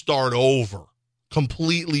 Means you start over.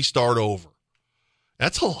 Completely start over.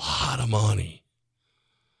 That's a lot of money.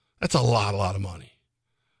 That's a lot of money.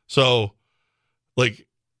 So, like,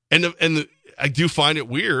 I do find it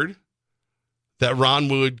weird that Ron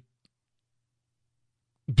would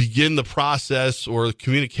begin the process or the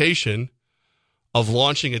communication of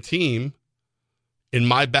launching a team in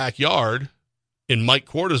my backyard, in Mike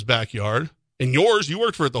Corda's backyard, in yours, you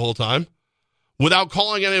worked for it the whole time, without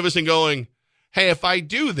calling any of us and going, hey, if I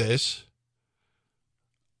do this,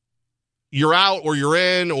 you're out or you're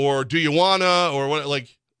in, or do you wanna, or what?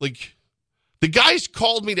 Like the guys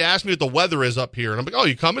called me to ask me what the weather is up here, and I'm like, oh,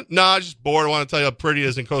 you coming? Nah, just bored. I want to tell you how pretty it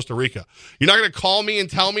is in Costa Rica. You're not going to call me and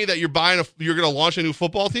tell me that you're going to launch a new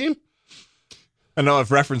football team? I know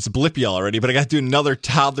I've referenced Blippi already, but I got to do another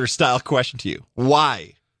toddler-style question to you.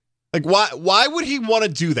 Why? Like, why would he want to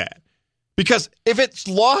do that? Because if it's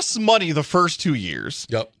lost money the first 2 years,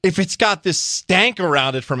 if it's got this stank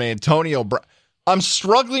around it from Antonio Brown, I'm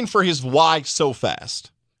struggling for his why so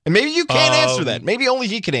fast. And maybe you can't answer that. Maybe only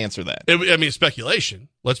he can answer that. It's speculation.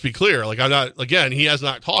 Let's be clear. Like, I'm not, again, he has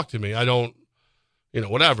not talked to me. I don't,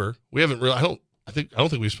 whatever. We haven't really, I don't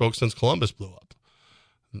think we spoke since Columbus blew up.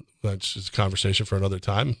 That's just a conversation for another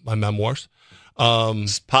time. My memoirs.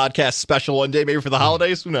 Podcast special one day, maybe for the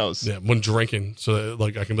holidays. Who knows? Yeah, when drinking. So,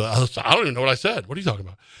 like, I can be like, I don't even know what I said. What are you talking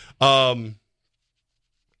about?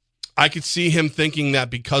 I could see him thinking that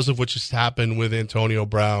because of what just happened with Antonio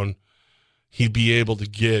Brown, he'd be able to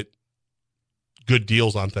get good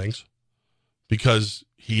deals on things because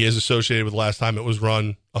he is associated with the last time it was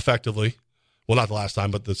run effectively. Well, not the last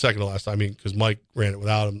time, but the second to last time, because Mike ran it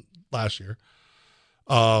without him last year.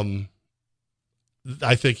 I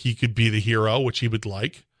think he could be the hero, which he would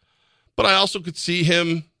like. But I also could see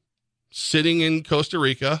him sitting in Costa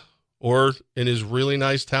Rica or in his really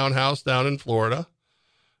nice townhouse down in Florida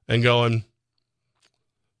and going,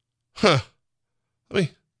 let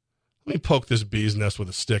me poke this bee's nest with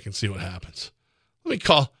a stick and see what happens. Let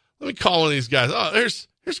let me call one of these guys. Oh,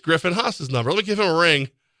 here's Griffin Haas's number. Let me give him a ring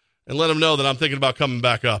and let him know that I'm thinking about coming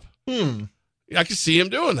back up. I can see him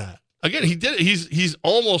doing that. Again, he did it. He's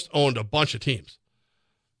almost owned a bunch of teams.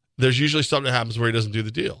 There's usually something that happens where he doesn't do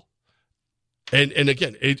the deal. And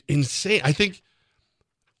again, it's insane.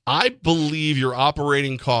 I believe your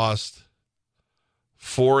operating cost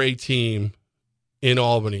for a team in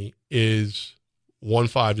Albany is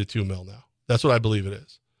 $1.5 to $2 million now. That's what I believe it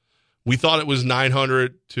is. We thought it was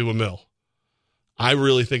 $900 to $1 million. I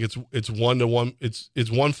really think it's 1 to 1. It's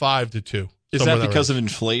 1.5 to 2. Is that because of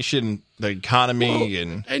inflation, the economy,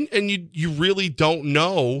 and you really don't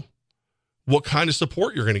know what kind of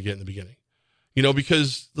support you're going to get in the beginning,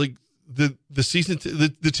 because like the season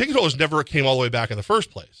the ticket holders never came all the way back in the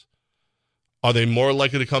first place. Are they more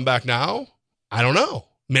likely to come back now? I don't know.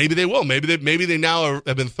 Maybe they will. Maybe they now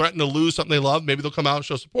have been threatened to lose something they love. Maybe they'll come out and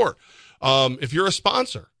show support. If you're a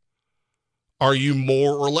sponsor, are you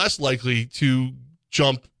more or less likely to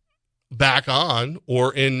jump back on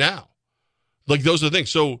or in now? Like, those are the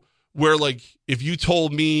things. So where, like, if you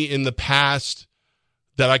told me in the past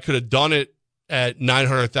that I could have done it at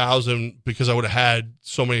 900,000 because I would have had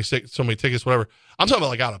so many tickets, whatever. I'm talking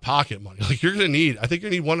about like out of pocket money. Like, I think you're going to need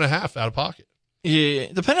 1.5 out of pocket. Yeah,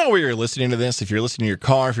 depending on where you're listening to this, if you're listening to your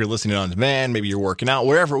car, if you're listening on demand, maybe you're working out,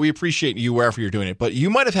 wherever, we appreciate you wherever you're doing it. But you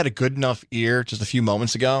might have had a good enough ear just a few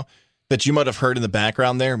moments ago that you might have heard in the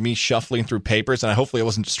background there, me shuffling through papers, and hopefully I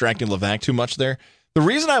wasn't distracting Levack too much there. The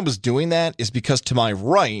reason I was doing that is because to my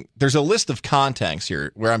right, there's a list of contacts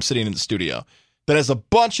here where I'm sitting in the studio that has a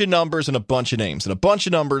bunch of numbers and a bunch of names and a bunch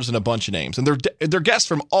of numbers and a bunch of names. And they're guests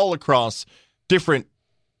from all across different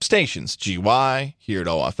stations, GY, here at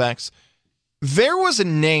OFX. There was a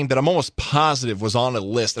name that I'm almost positive was on a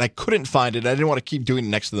list, and I couldn't find it. I didn't want to keep doing it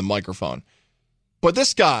next to the microphone. But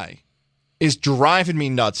this guy is driving me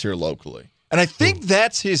nuts here locally. And I think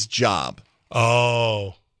that's his job.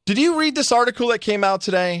 Oh. Did you read this article that came out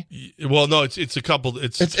today? Well, no, it's a couple.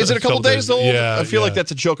 Is it a couple days old? Yeah, I feel like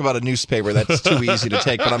that's a joke about a newspaper. That's too easy to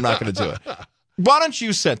take, but I'm not going to do it. Why don't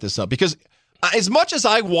you set this up? Because as much as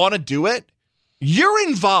I want to do it, you're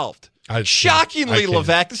involved. Shockingly,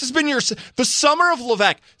 Levack. This has been the summer of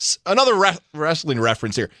Levack. Another wrestling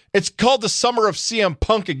reference here. It's called the summer of CM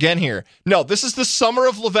Punk again here. No, this is the summer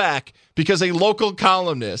of Levack because a local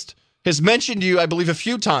columnist has mentioned you, I believe, a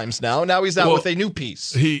few times now. Now he's out with a new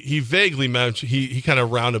piece. He vaguely mentioned, he kind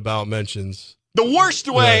of roundabout mentions. The worst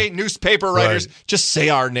way newspaper writers just say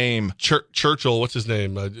our name. Churchill, what's his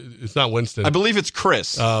name? It's not Winston. I believe it's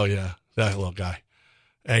Chris. Oh, yeah. That little guy.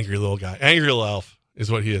 Angry little guy. Angry little elf is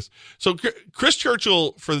what he is. So Chris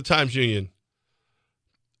Churchill for the Times-Union,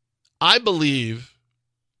 I believe,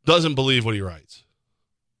 doesn't believe what he writes,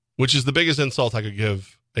 which is the biggest insult I could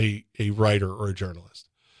give a writer or a journalist.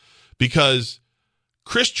 Because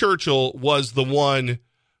Chris Churchill was the one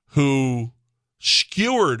who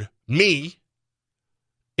skewered me,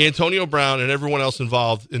 Antonio Brown, and everyone else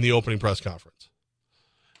involved in the opening press conference.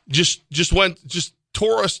 Just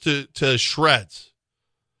tore us to shreds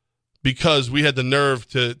because we had the nerve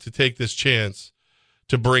to take this chance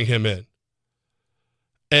to bring him in.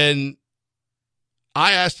 And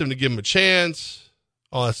I asked him to give him a chance,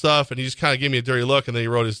 all that stuff, and he just kind of gave me a dirty look, and then he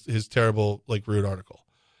wrote his terrible, rude article.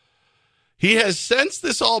 He has, since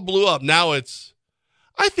this all blew up, now it's,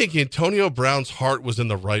 I think Antonio Brown's heart was in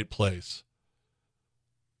the right place.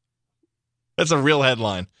 That's a real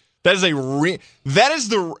headline. Maybe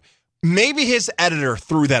his editor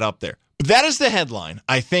threw that up there. But that is the headline.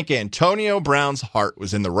 I think Antonio Brown's heart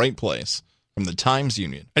was in the right place from the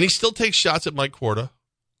Times-Union. And he still takes shots at Mike Quarta.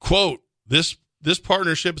 Quote, this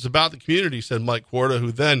partnership is about the community, said Mike Quarta,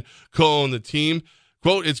 who then co-owned the team.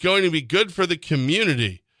 Quote, it's going to be good for the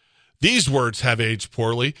community. These words have aged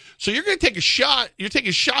poorly. So you're going to take a shot. You're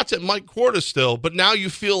taking shots at Mike Quarta still, but now you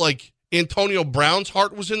feel like Antonio Brown's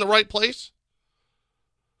heart was in the right place?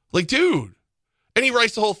 Like, dude. And he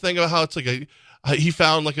writes the whole thing about how it's like he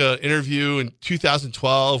found like an interview in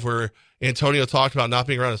 2012 where Antonio talked about not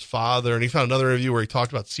being around his father, and he found another interview where he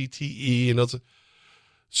talked about CTE.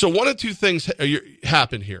 So one of two things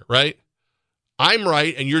happen here, right? I'm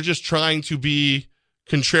right, and you're just trying to be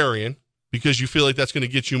contrarian, because you feel like that's going to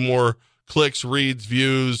get you more clicks, reads,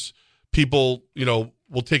 views. People,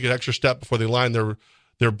 will take an extra step before they line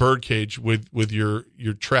their birdcage with your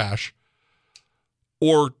trash.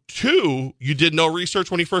 Or two, you did no research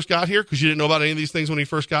when he first got here because you didn't know about any of these things when he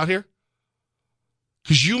first got here.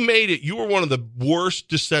 Because you were one of the worst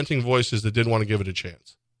dissenting voices that didn't want to give it a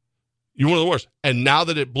chance. You're one of the worst. And now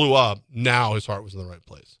that it blew up, now his heart was in the right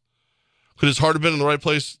place. Could his heart have been in the right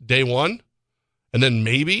place day one? And then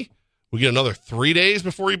maybe we get another 3 days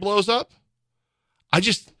before he blows up?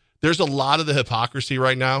 there's a lot of the hypocrisy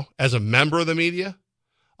right now as a member of the media,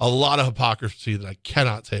 a lot of hypocrisy that I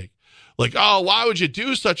cannot take. Like, oh, why would you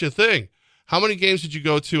do such a thing? How many games did you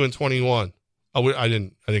go to in 21? Oh, I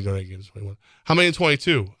didn't go to any games in 21. How many in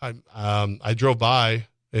 22? I drove by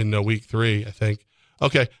in week 3, I think.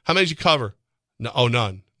 Okay. How many did you cover? No,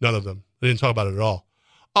 none. None of them. They didn't talk about it at all.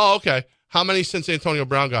 Oh, okay. How many since Antonio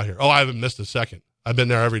Brown got here? Oh, I haven't missed a second. I've been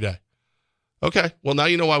there every day. Okay. Well, now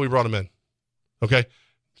you know why we brought him in. Okay.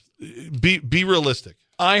 Be realistic.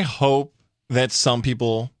 I hope that some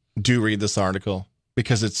people do read this article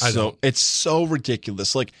because it's so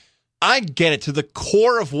ridiculous. Like, I get it to the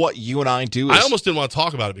core of what you and I do. I almost didn't want to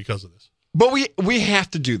talk about it because of this. But we have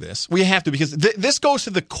to do this. We have to, because this goes to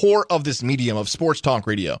the core of this medium of sports talk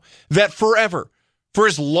radio. That forever, for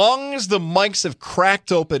as long as the mics have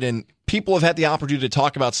cracked open and people have had the opportunity to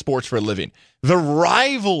talk about sports for a living, the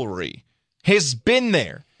rivalry has been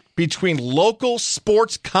there between local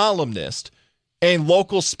sports columnist and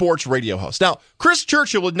local sports radio host. Now, Chris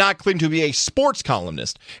Churchill would not claim to be a sports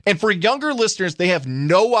columnist. And for younger listeners, they have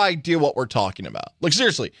no idea what we're talking about. Like,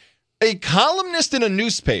 seriously, a columnist in a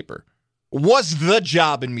newspaper was the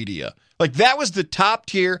job in media. Like, that was the top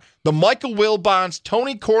tier. The Michael Wilbons,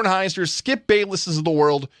 Tony Kornheiser, Skip Baylesses of the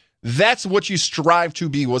world. That's what you strive to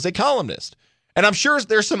be, was a columnist. And I'm sure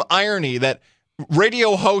there's some irony that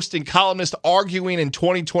radio host and columnist arguing in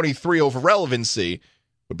 2023 over relevancy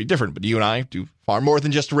would be different. But you and I do far more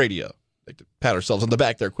than just radio. Like to pat ourselves on the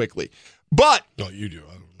back there quickly. But no, you do.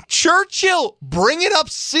 Churchill bringing up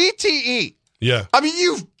CTE. Yeah. I mean,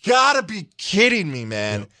 you've got to be kidding me,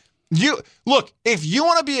 man. Yeah. Look, if you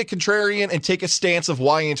want to be a contrarian and take a stance of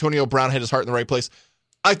why Antonio Brown had his heart in the right place,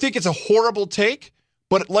 I think it's a horrible take.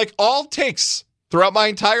 But like all takes throughout my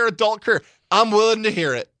entire adult career, I'm willing to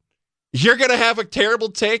hear it. You're going to have a terrible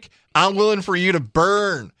take. I'm willing for you to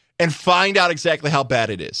burn and find out exactly how bad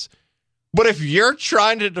it is. But if you're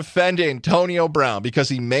trying to defend Antonio Brown because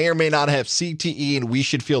he may or may not have CTE and we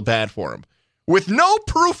should feel bad for him, with no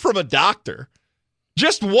proof from a doctor,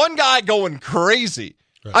 just one guy going crazy.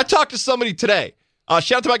 Right. I talked to somebody today.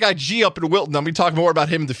 Shout out to my guy G up in Wilton. I'm going to talk more about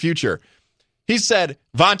him in the future. He said,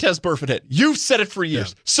 Vontaze Burfict hit. You've said it for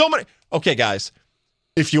years. Yeah. So many. Okay, guys,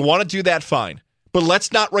 if you want to do that, fine. But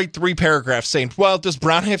let's not write 3 paragraphs saying, well, does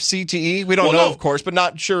Brown have CTE? We don't know, of course, but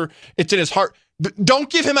not sure it's in his heart. Don't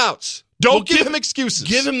give him outs. Don't give him excuses.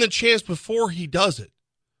 Give him the chance before he does it.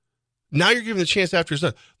 Now you're giving the chance after he's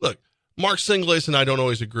done. Look, Mark Singlace and I don't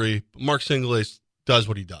always agree, but Mark Singlace does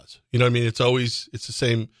what he does. You know what I mean? It's the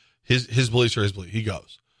same. His beliefs are his beliefs. He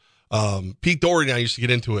goes. Pete Doherty and I used to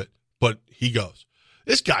get into it, but he goes.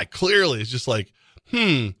 This guy clearly is just like,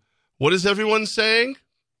 what is everyone saying?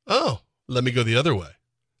 Oh, let me go the other way.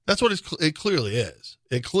 That's what it clearly is.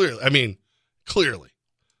 Clearly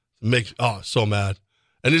makes so mad.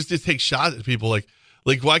 And just take shots at people like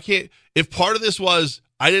why can't, if part of this was,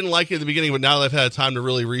 I didn't like it at the beginning, but now that I've had time to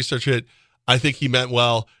really research it, I think he meant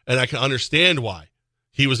well, and I can understand why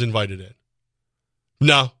he was invited in.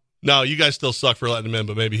 No, you guys still suck for letting him in,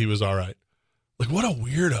 but maybe he was all right. Like, what a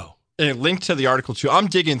weirdo. And link to the article, too. I'm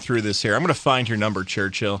digging through this here. I'm going to find your number,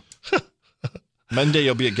 Churchill. Monday,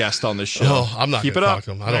 you'll be a guest on this show. Oh, I'm not going to talk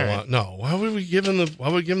to him. I don't want. No, why would we give him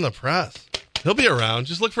the press? He'll be around.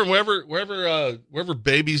 Just look for him wherever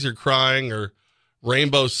babies are crying or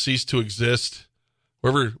rainbows cease to exist.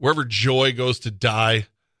 Wherever joy goes to die,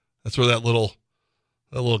 that's where that little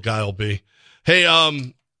guy will be. Hey,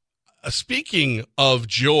 speaking of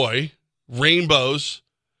joy, rainbows,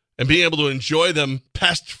 and being able to enjoy them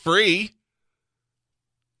pest-free,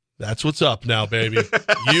 that's what's up now, baby.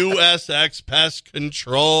 USX Pest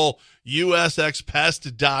Control,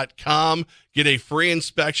 usxpest.com. Get a free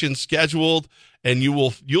inspection scheduled, and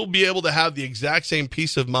you'll be able to have the exact same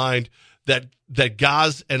peace of mind that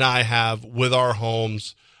Goz and I have with our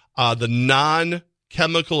homes. The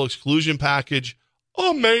non-chemical exclusion package,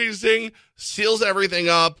 amazing, seals everything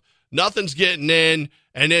up, nothing's getting in,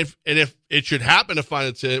 and if it should happen to find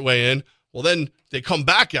its way in, well, then they come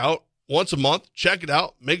back out once a month, check it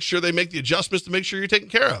out, make sure they make the adjustments to make sure you're taken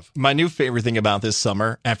care of. My new favorite thing about this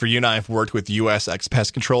summer, after you and I have worked with USX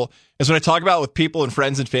Pest Control, is when I talk about it with people and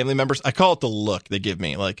friends and family members, I call it the look they give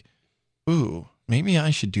me. Like, ooh, maybe I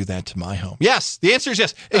should do that to my home. Yes, the answer is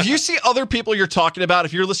yes. If you see other people you're talking about,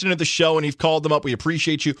 if you're listening to the show and you've called them up, we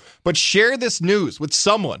appreciate you. But share this news with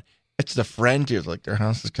someone. It's a friend who's like, their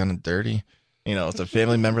house is kind of dirty. You know, it's a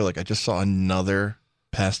family member. Like, I just saw another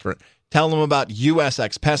pest. Tell them about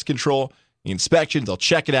USX Pest Control, the inspections. They'll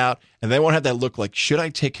check it out, and they won't have that look like, should I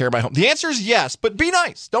take care of my home? The answer is yes, but be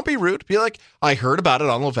nice. Don't be rude. Be like, I heard about it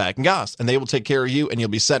on Levack and Goz, and they will take care of you, and you'll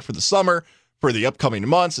be set for the summer for the upcoming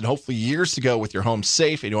months and hopefully years to go with your home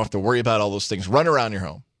safe, and you don't have to worry about all those things running around your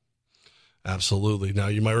home. Absolutely. Now,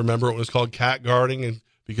 you might remember it was called cat guarding, and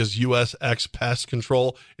because USX Pest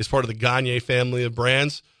Control is part of the Gagne family of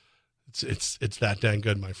brands, it's that dang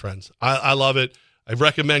good, my friends. I love it. I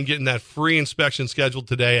recommend getting that free inspection scheduled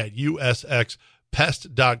today at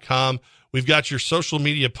usxpest.com. We've got your social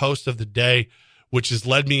media post of the day, which has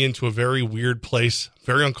led me into a very weird place,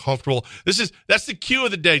 very uncomfortable. That's the cue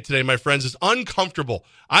of the day today, my friends, is uncomfortable.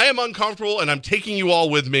 I am uncomfortable, and I'm taking you all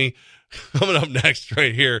with me. Coming up next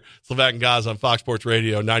right here, it's Levack and Goz on Fox Sports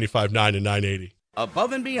Radio, 95.9 and 980.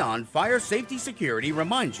 Above and Beyond Fire Safety Security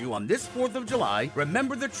reminds you on this 4th of July,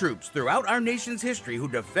 remember the troops throughout our nation's history who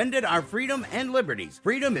defended our freedom and liberties.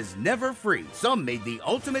 Freedom is never free. Some made the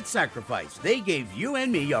ultimate sacrifice. They gave you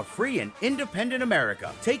and me a free and independent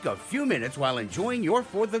America. Take a few minutes while enjoying your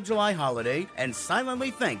 4th of July holiday and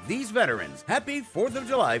silently thank these veterans. Happy 4th of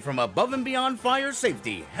July from Above and Beyond Fire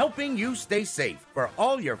Safety, helping you stay safe. For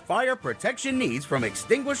all your fire protection needs, from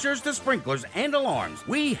extinguishers to sprinklers and alarms,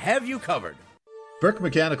 we have you covered. Burke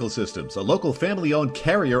Mechanical Systems, a local family-owned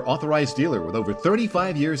Carrier authorized dealer with over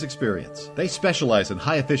 35 years experience. They specialize in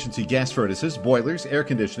high-efficiency gas furnaces, boilers, air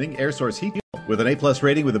conditioning, air source heat. With an A+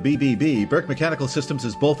 rating with a BBB, Burke Mechanical Systems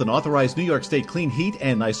is both an authorized New York State Clean Heat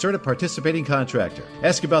and NYSERDA participating contractor.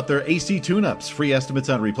 Ask about their AC tune-ups, free estimates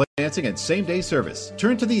on replacing, and same-day service.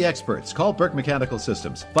 Turn to the experts. Call Burke Mechanical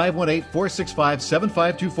Systems,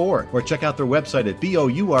 518-465-7524, or check out their website at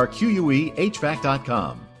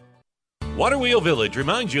bourquehvac.com. Water Wheel Village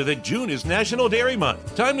reminds you that June is National Dairy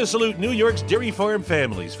Month. Time to salute New York's dairy farm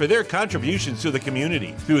families for their contributions to the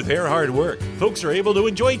community. Through their hard work, folks are able to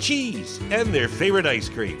enjoy cheese and their favorite ice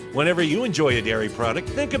cream. Whenever you enjoy a dairy product,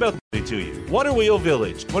 think about it to you. Water Wheel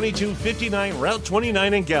Village, 2259 Route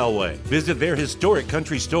 29 in Galway. Visit their historic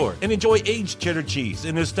country store and enjoy aged cheddar cheese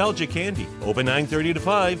and nostalgia candy. Open 9:30 to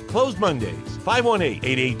 5, closed Mondays.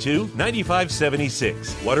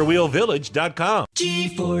 518-882-9576. WaterWheelVillage.com.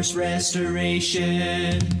 GeForce Restoration.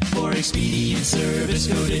 For expedient service,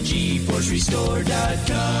 go to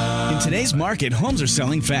GeForceRestore.com. In today's market, homes are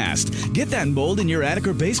selling fast. Get that mold in your attic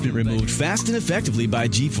or basement removed fast and effectively by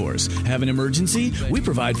GeForce. Have an emergency? We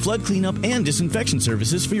provide flood cleanup and disinfection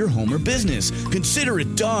services for your home or business. Consider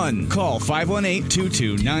it done. Call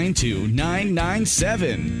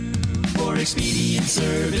 518-2292997. For expedient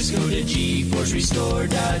service, go to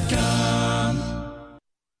GeForceRestore.com.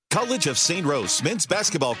 College of St. Rose men's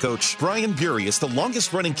basketball coach Brian Bury is the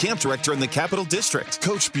longest-running camp director in the Capital District.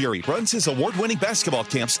 Coach Bury runs his award-winning basketball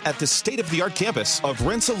camps at the state-of-the-art campus of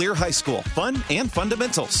Rensselaer High School. Fun and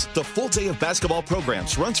fundamentals. The full day of basketball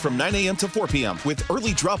programs runs from 9 a.m. to 4 p.m. with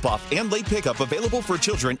early drop-off and late pickup available for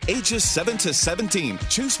children ages 7 to 17.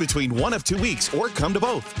 Choose between one of 2 weeks or come to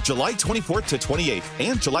both. July 24th to 28th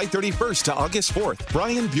and July 31st to August 4th.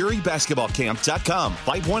 BrianBuryBasketballCamp.com.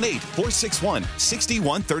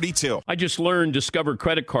 518-461-6130. I just learned Discover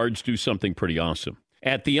credit cards do something pretty awesome.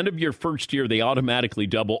 At the end of your first year, they automatically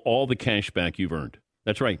double all the cash back you've earned.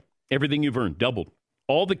 That's right. Everything you've earned, doubled.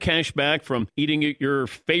 All the cash back from eating at your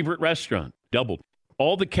favorite restaurant, doubled.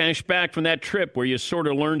 All the cash back from that trip where you sort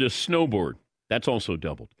of learned to snowboard, that's also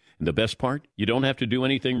doubled. And the best part, you don't have to do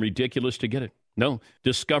anything ridiculous to get it. No,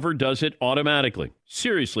 Discover does it automatically.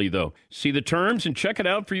 Seriously, though, see the terms and check it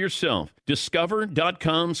out for yourself.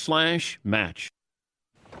 Discover.com/match.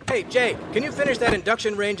 Hey, Jay, can you finish that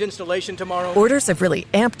induction range installation tomorrow? Orders have really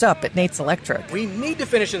amped up at Nate's Electric. We need to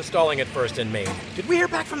finish installing it first in Maine. Did we hear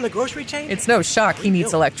back from the grocery chain? It's no shock he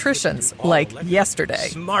needs electricians, like yesterday.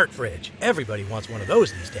 Smart fridge. Everybody wants one of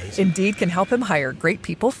those these days. Indeed can help him hire great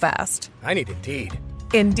people fast. I need Indeed.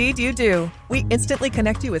 Indeed you do. We instantly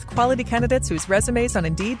connect you with quality candidates whose resumes on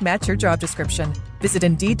Indeed match your job description. Visit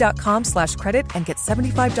Indeed.com/credit and get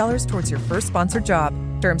 $75 towards your first sponsored job.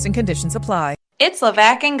 Terms and conditions apply. It's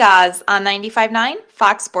Levack and Goz on 95.9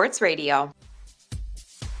 Fox Sports Radio.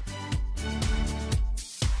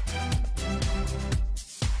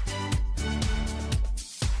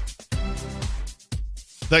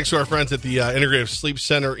 Thanks to our friends at the Integrative Sleep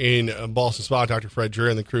Center in Boston Spa, Dr. Fred Dreher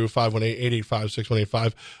and the crew,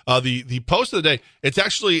 518-885-6185. The post of the day, it's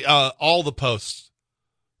actually all the posts,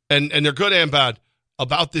 and they're good and bad,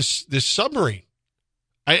 about this submarine.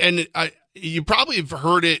 You probably have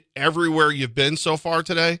heard it everywhere you've been so far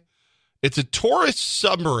today. It's a tourist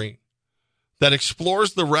submarine that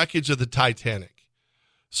explores the wreckage of the Titanic.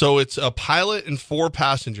 So it's a pilot and 4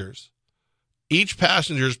 passengers. Each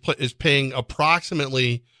passenger is paying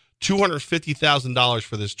approximately $250,000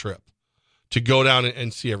 for this trip to go down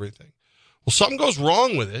and see everything. Well, something goes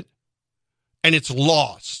wrong with it, and it's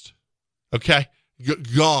lost. Okay?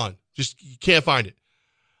 Gone. Just, you can't find it.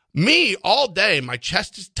 Me, all day, my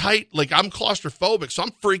chest is tight. Like, I'm claustrophobic, so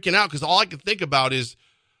I'm freaking out because all I can think about is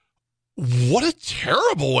what a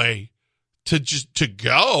terrible way to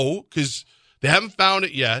go, because they haven't found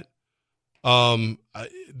it yet. One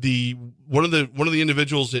of the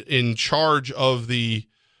individuals in charge of the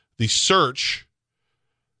search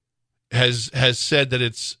has said that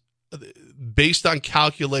it's based on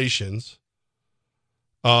calculations.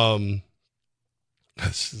 This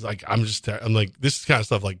is like, I'm like, this is kind of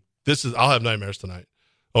stuff like this is, I'll have nightmares tonight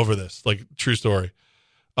over this, like, true story.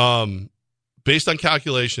 Based on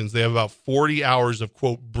calculations, they have about 40 hours of,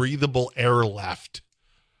 quote, breathable air left.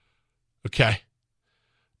 Okay.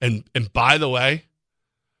 And by the way,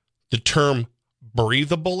 the term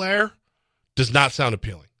breathable air does not sound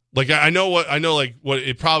appealing. Like, I know what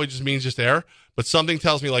it probably just means, just air, but something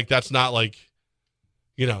tells me, like, that's not, like,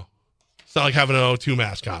 you know, it's not like having an O2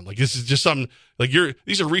 mask on. Like, this is just something, like,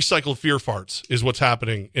 these are recycled fear farts is what's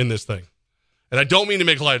happening in this thing. And I don't mean to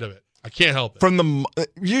make light of it. I can't help it.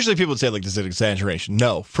 Usually people would say, like, this is an exaggeration.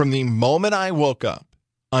 No, from the moment I woke up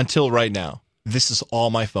until right now, this is all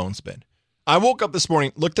my phone's been. I woke up this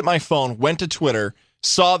morning, looked at my phone, went to Twitter,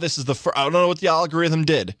 saw this is the first, I don't know what the algorithm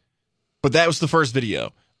did, but that was the first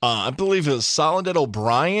video. I believe it was Soledad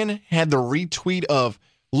O'Brien had the retweet of,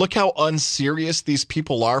 look how unserious these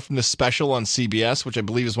people are from the special on CBS, which I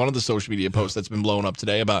believe is one of the social media posts that's been blown up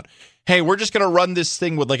today about, hey, we're just going to run this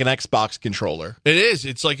thing with, like, an Xbox controller. It is.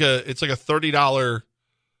 It's like a $30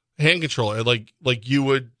 hand controller, like you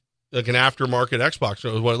would, like an aftermarket Xbox.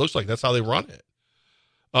 Is what it looks like. That's how they run it.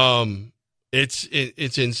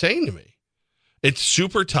 It's insane to me. It's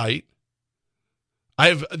super tight.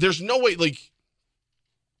 There's no way, like,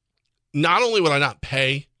 not only would I not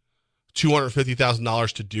pay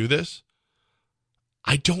 $250,000 to do this,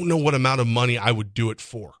 I don't know what amount of money I would do it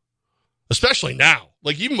for, especially now.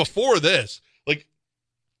 Like, even before this, like,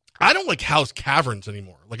 I don't like house caverns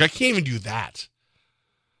anymore. Like, I can't even do that.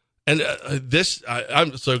 And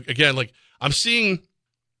I'm so, again, like, I'm seeing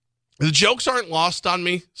the jokes aren't lost on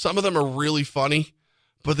me. Some of them are really funny,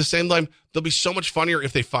 but at the same time, they'll be so much funnier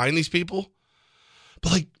if they find these people.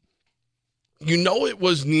 But, like, you know, it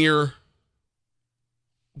was near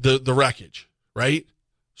the wreckage, right?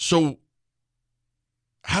 So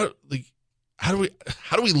how do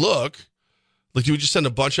we look? Like, do we just send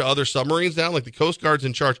a bunch of other submarines down? Like, the Coast Guard's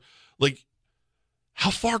in charge. Like, how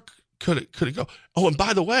far could it go? Oh, and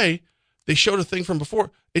by the way, they showed a thing from before.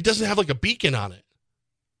 It doesn't have, like, a beacon on it.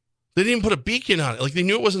 They didn't even put a beacon on it. Like, they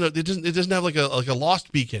knew it wasn't. It doesn't have like a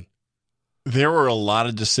lost beacon. There were a lot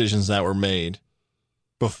of decisions that were made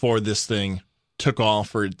before this thing took off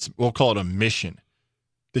for its, we'll call it a mission,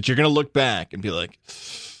 that you're going to look back and be like,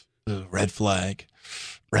 red flag,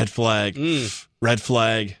 red flag, red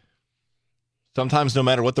flag. Sometimes no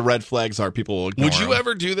matter what the red flags are, people will ignore Would you them.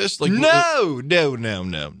 ever do this? Like, No.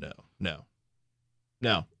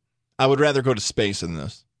 I would rather go to space than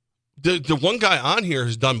this. The one guy on here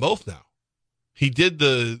has done both now. He did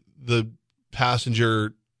the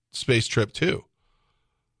passenger space trip too.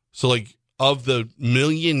 So, like, of the $1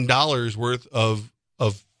 million worth of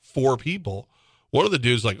 4 people, one of the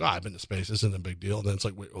dudes like, I've been to space. This isn't a big deal. And then it's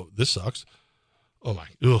like, wait, this sucks. Oh my.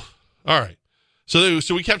 Ugh. All right. So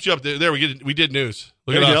we kept you up there. We did news.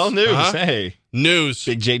 Look at us. News. Uh-huh. Hey, news.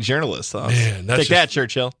 Big J journalist. Huh? Man, take that,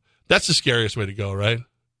 Churchill. That's the scariest way to go, right?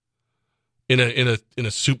 In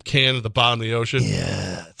a soup can at the bottom of the ocean.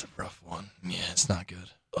 Yeah, it's a rough one. Yeah, it's not good.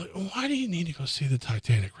 Why do you need to go see the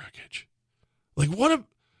Titanic wreckage? Like, what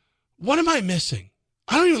am I missing?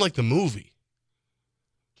 I don't even like the movie.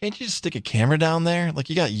 Can't you just stick a camera down there? Like,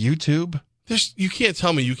 you got YouTube. You can't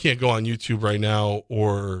tell me you can't go on YouTube right now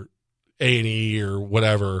or A&E or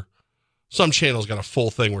whatever. Some channel's got a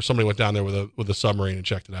full thing where somebody went down there with a submarine and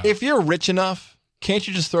checked it out. If you're rich enough, can't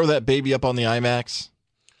you just throw that baby up on the IMAX?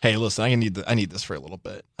 Hey, listen, I need this for a little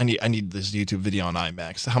bit. I need this YouTube video on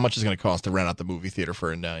IMAX. How much is it going to cost to rent out the movie theater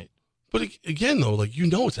for a night? But again, though, like, you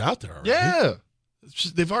know it's out there already. Yeah. It's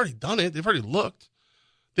just, they've already done it. They've already looked.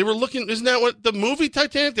 They were looking. Isn't that what the movie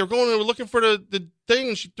Titanic? They were looking for the thing,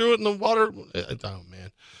 and she threw it in the water. Oh,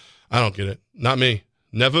 man. I don't get it. Not me.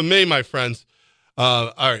 Never me, my friends.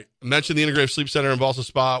 All right. I mentioned the Integrative Sleep Center in Balsam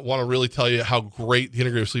Spa. Want to really tell you how great the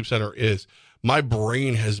Integrative Sleep Center is. My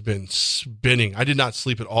brain has been spinning. I did not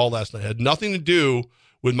sleep at all last night. It had nothing to do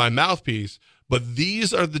with my mouthpiece, but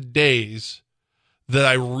these are the days that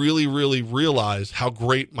I really, really realized how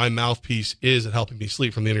great my mouthpiece is at helping me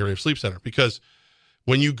sleep from the Integrative Sleep Center. Because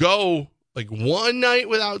when you go like one night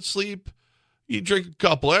without sleep, you drink a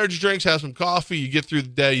couple energy drinks, have some coffee, you get through the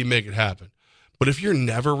day, you make it happen. But if you're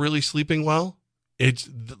never really sleeping well,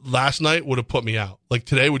 Last night would have put me out. Like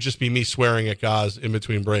today would just be me swearing at Goz in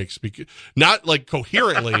between breaks, not like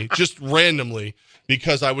coherently, just randomly,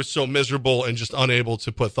 because I was so miserable and just unable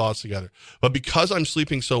to put thoughts together. But because I'm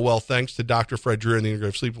sleeping so well, thanks to Dr. Fred Drew and the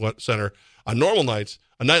Integrative Sleep Center, on normal nights,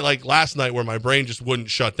 a night like last night where my brain just wouldn't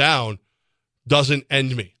shut down doesn't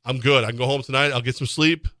end me. I'm good. I can go home tonight. I'll get some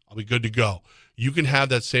sleep. I'll be good to go. You can have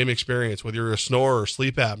that same experience, whether you're a snorer or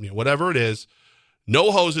sleep apnea, whatever it is.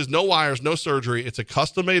 No hoses, no wires, no surgery. It's a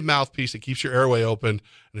custom-made mouthpiece that keeps your airway open. And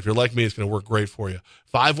if you're like me, it's going to work great for you.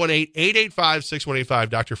 518-885-6185.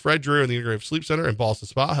 Dr. Fred Drew and the Integrative Sleep Center in Boston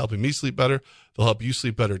Spa, helping me sleep better. They'll help you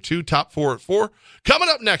sleep better, too. Top 4 at 4. Coming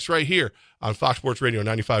up next right here on Fox Sports Radio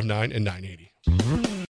 95.9 and 980.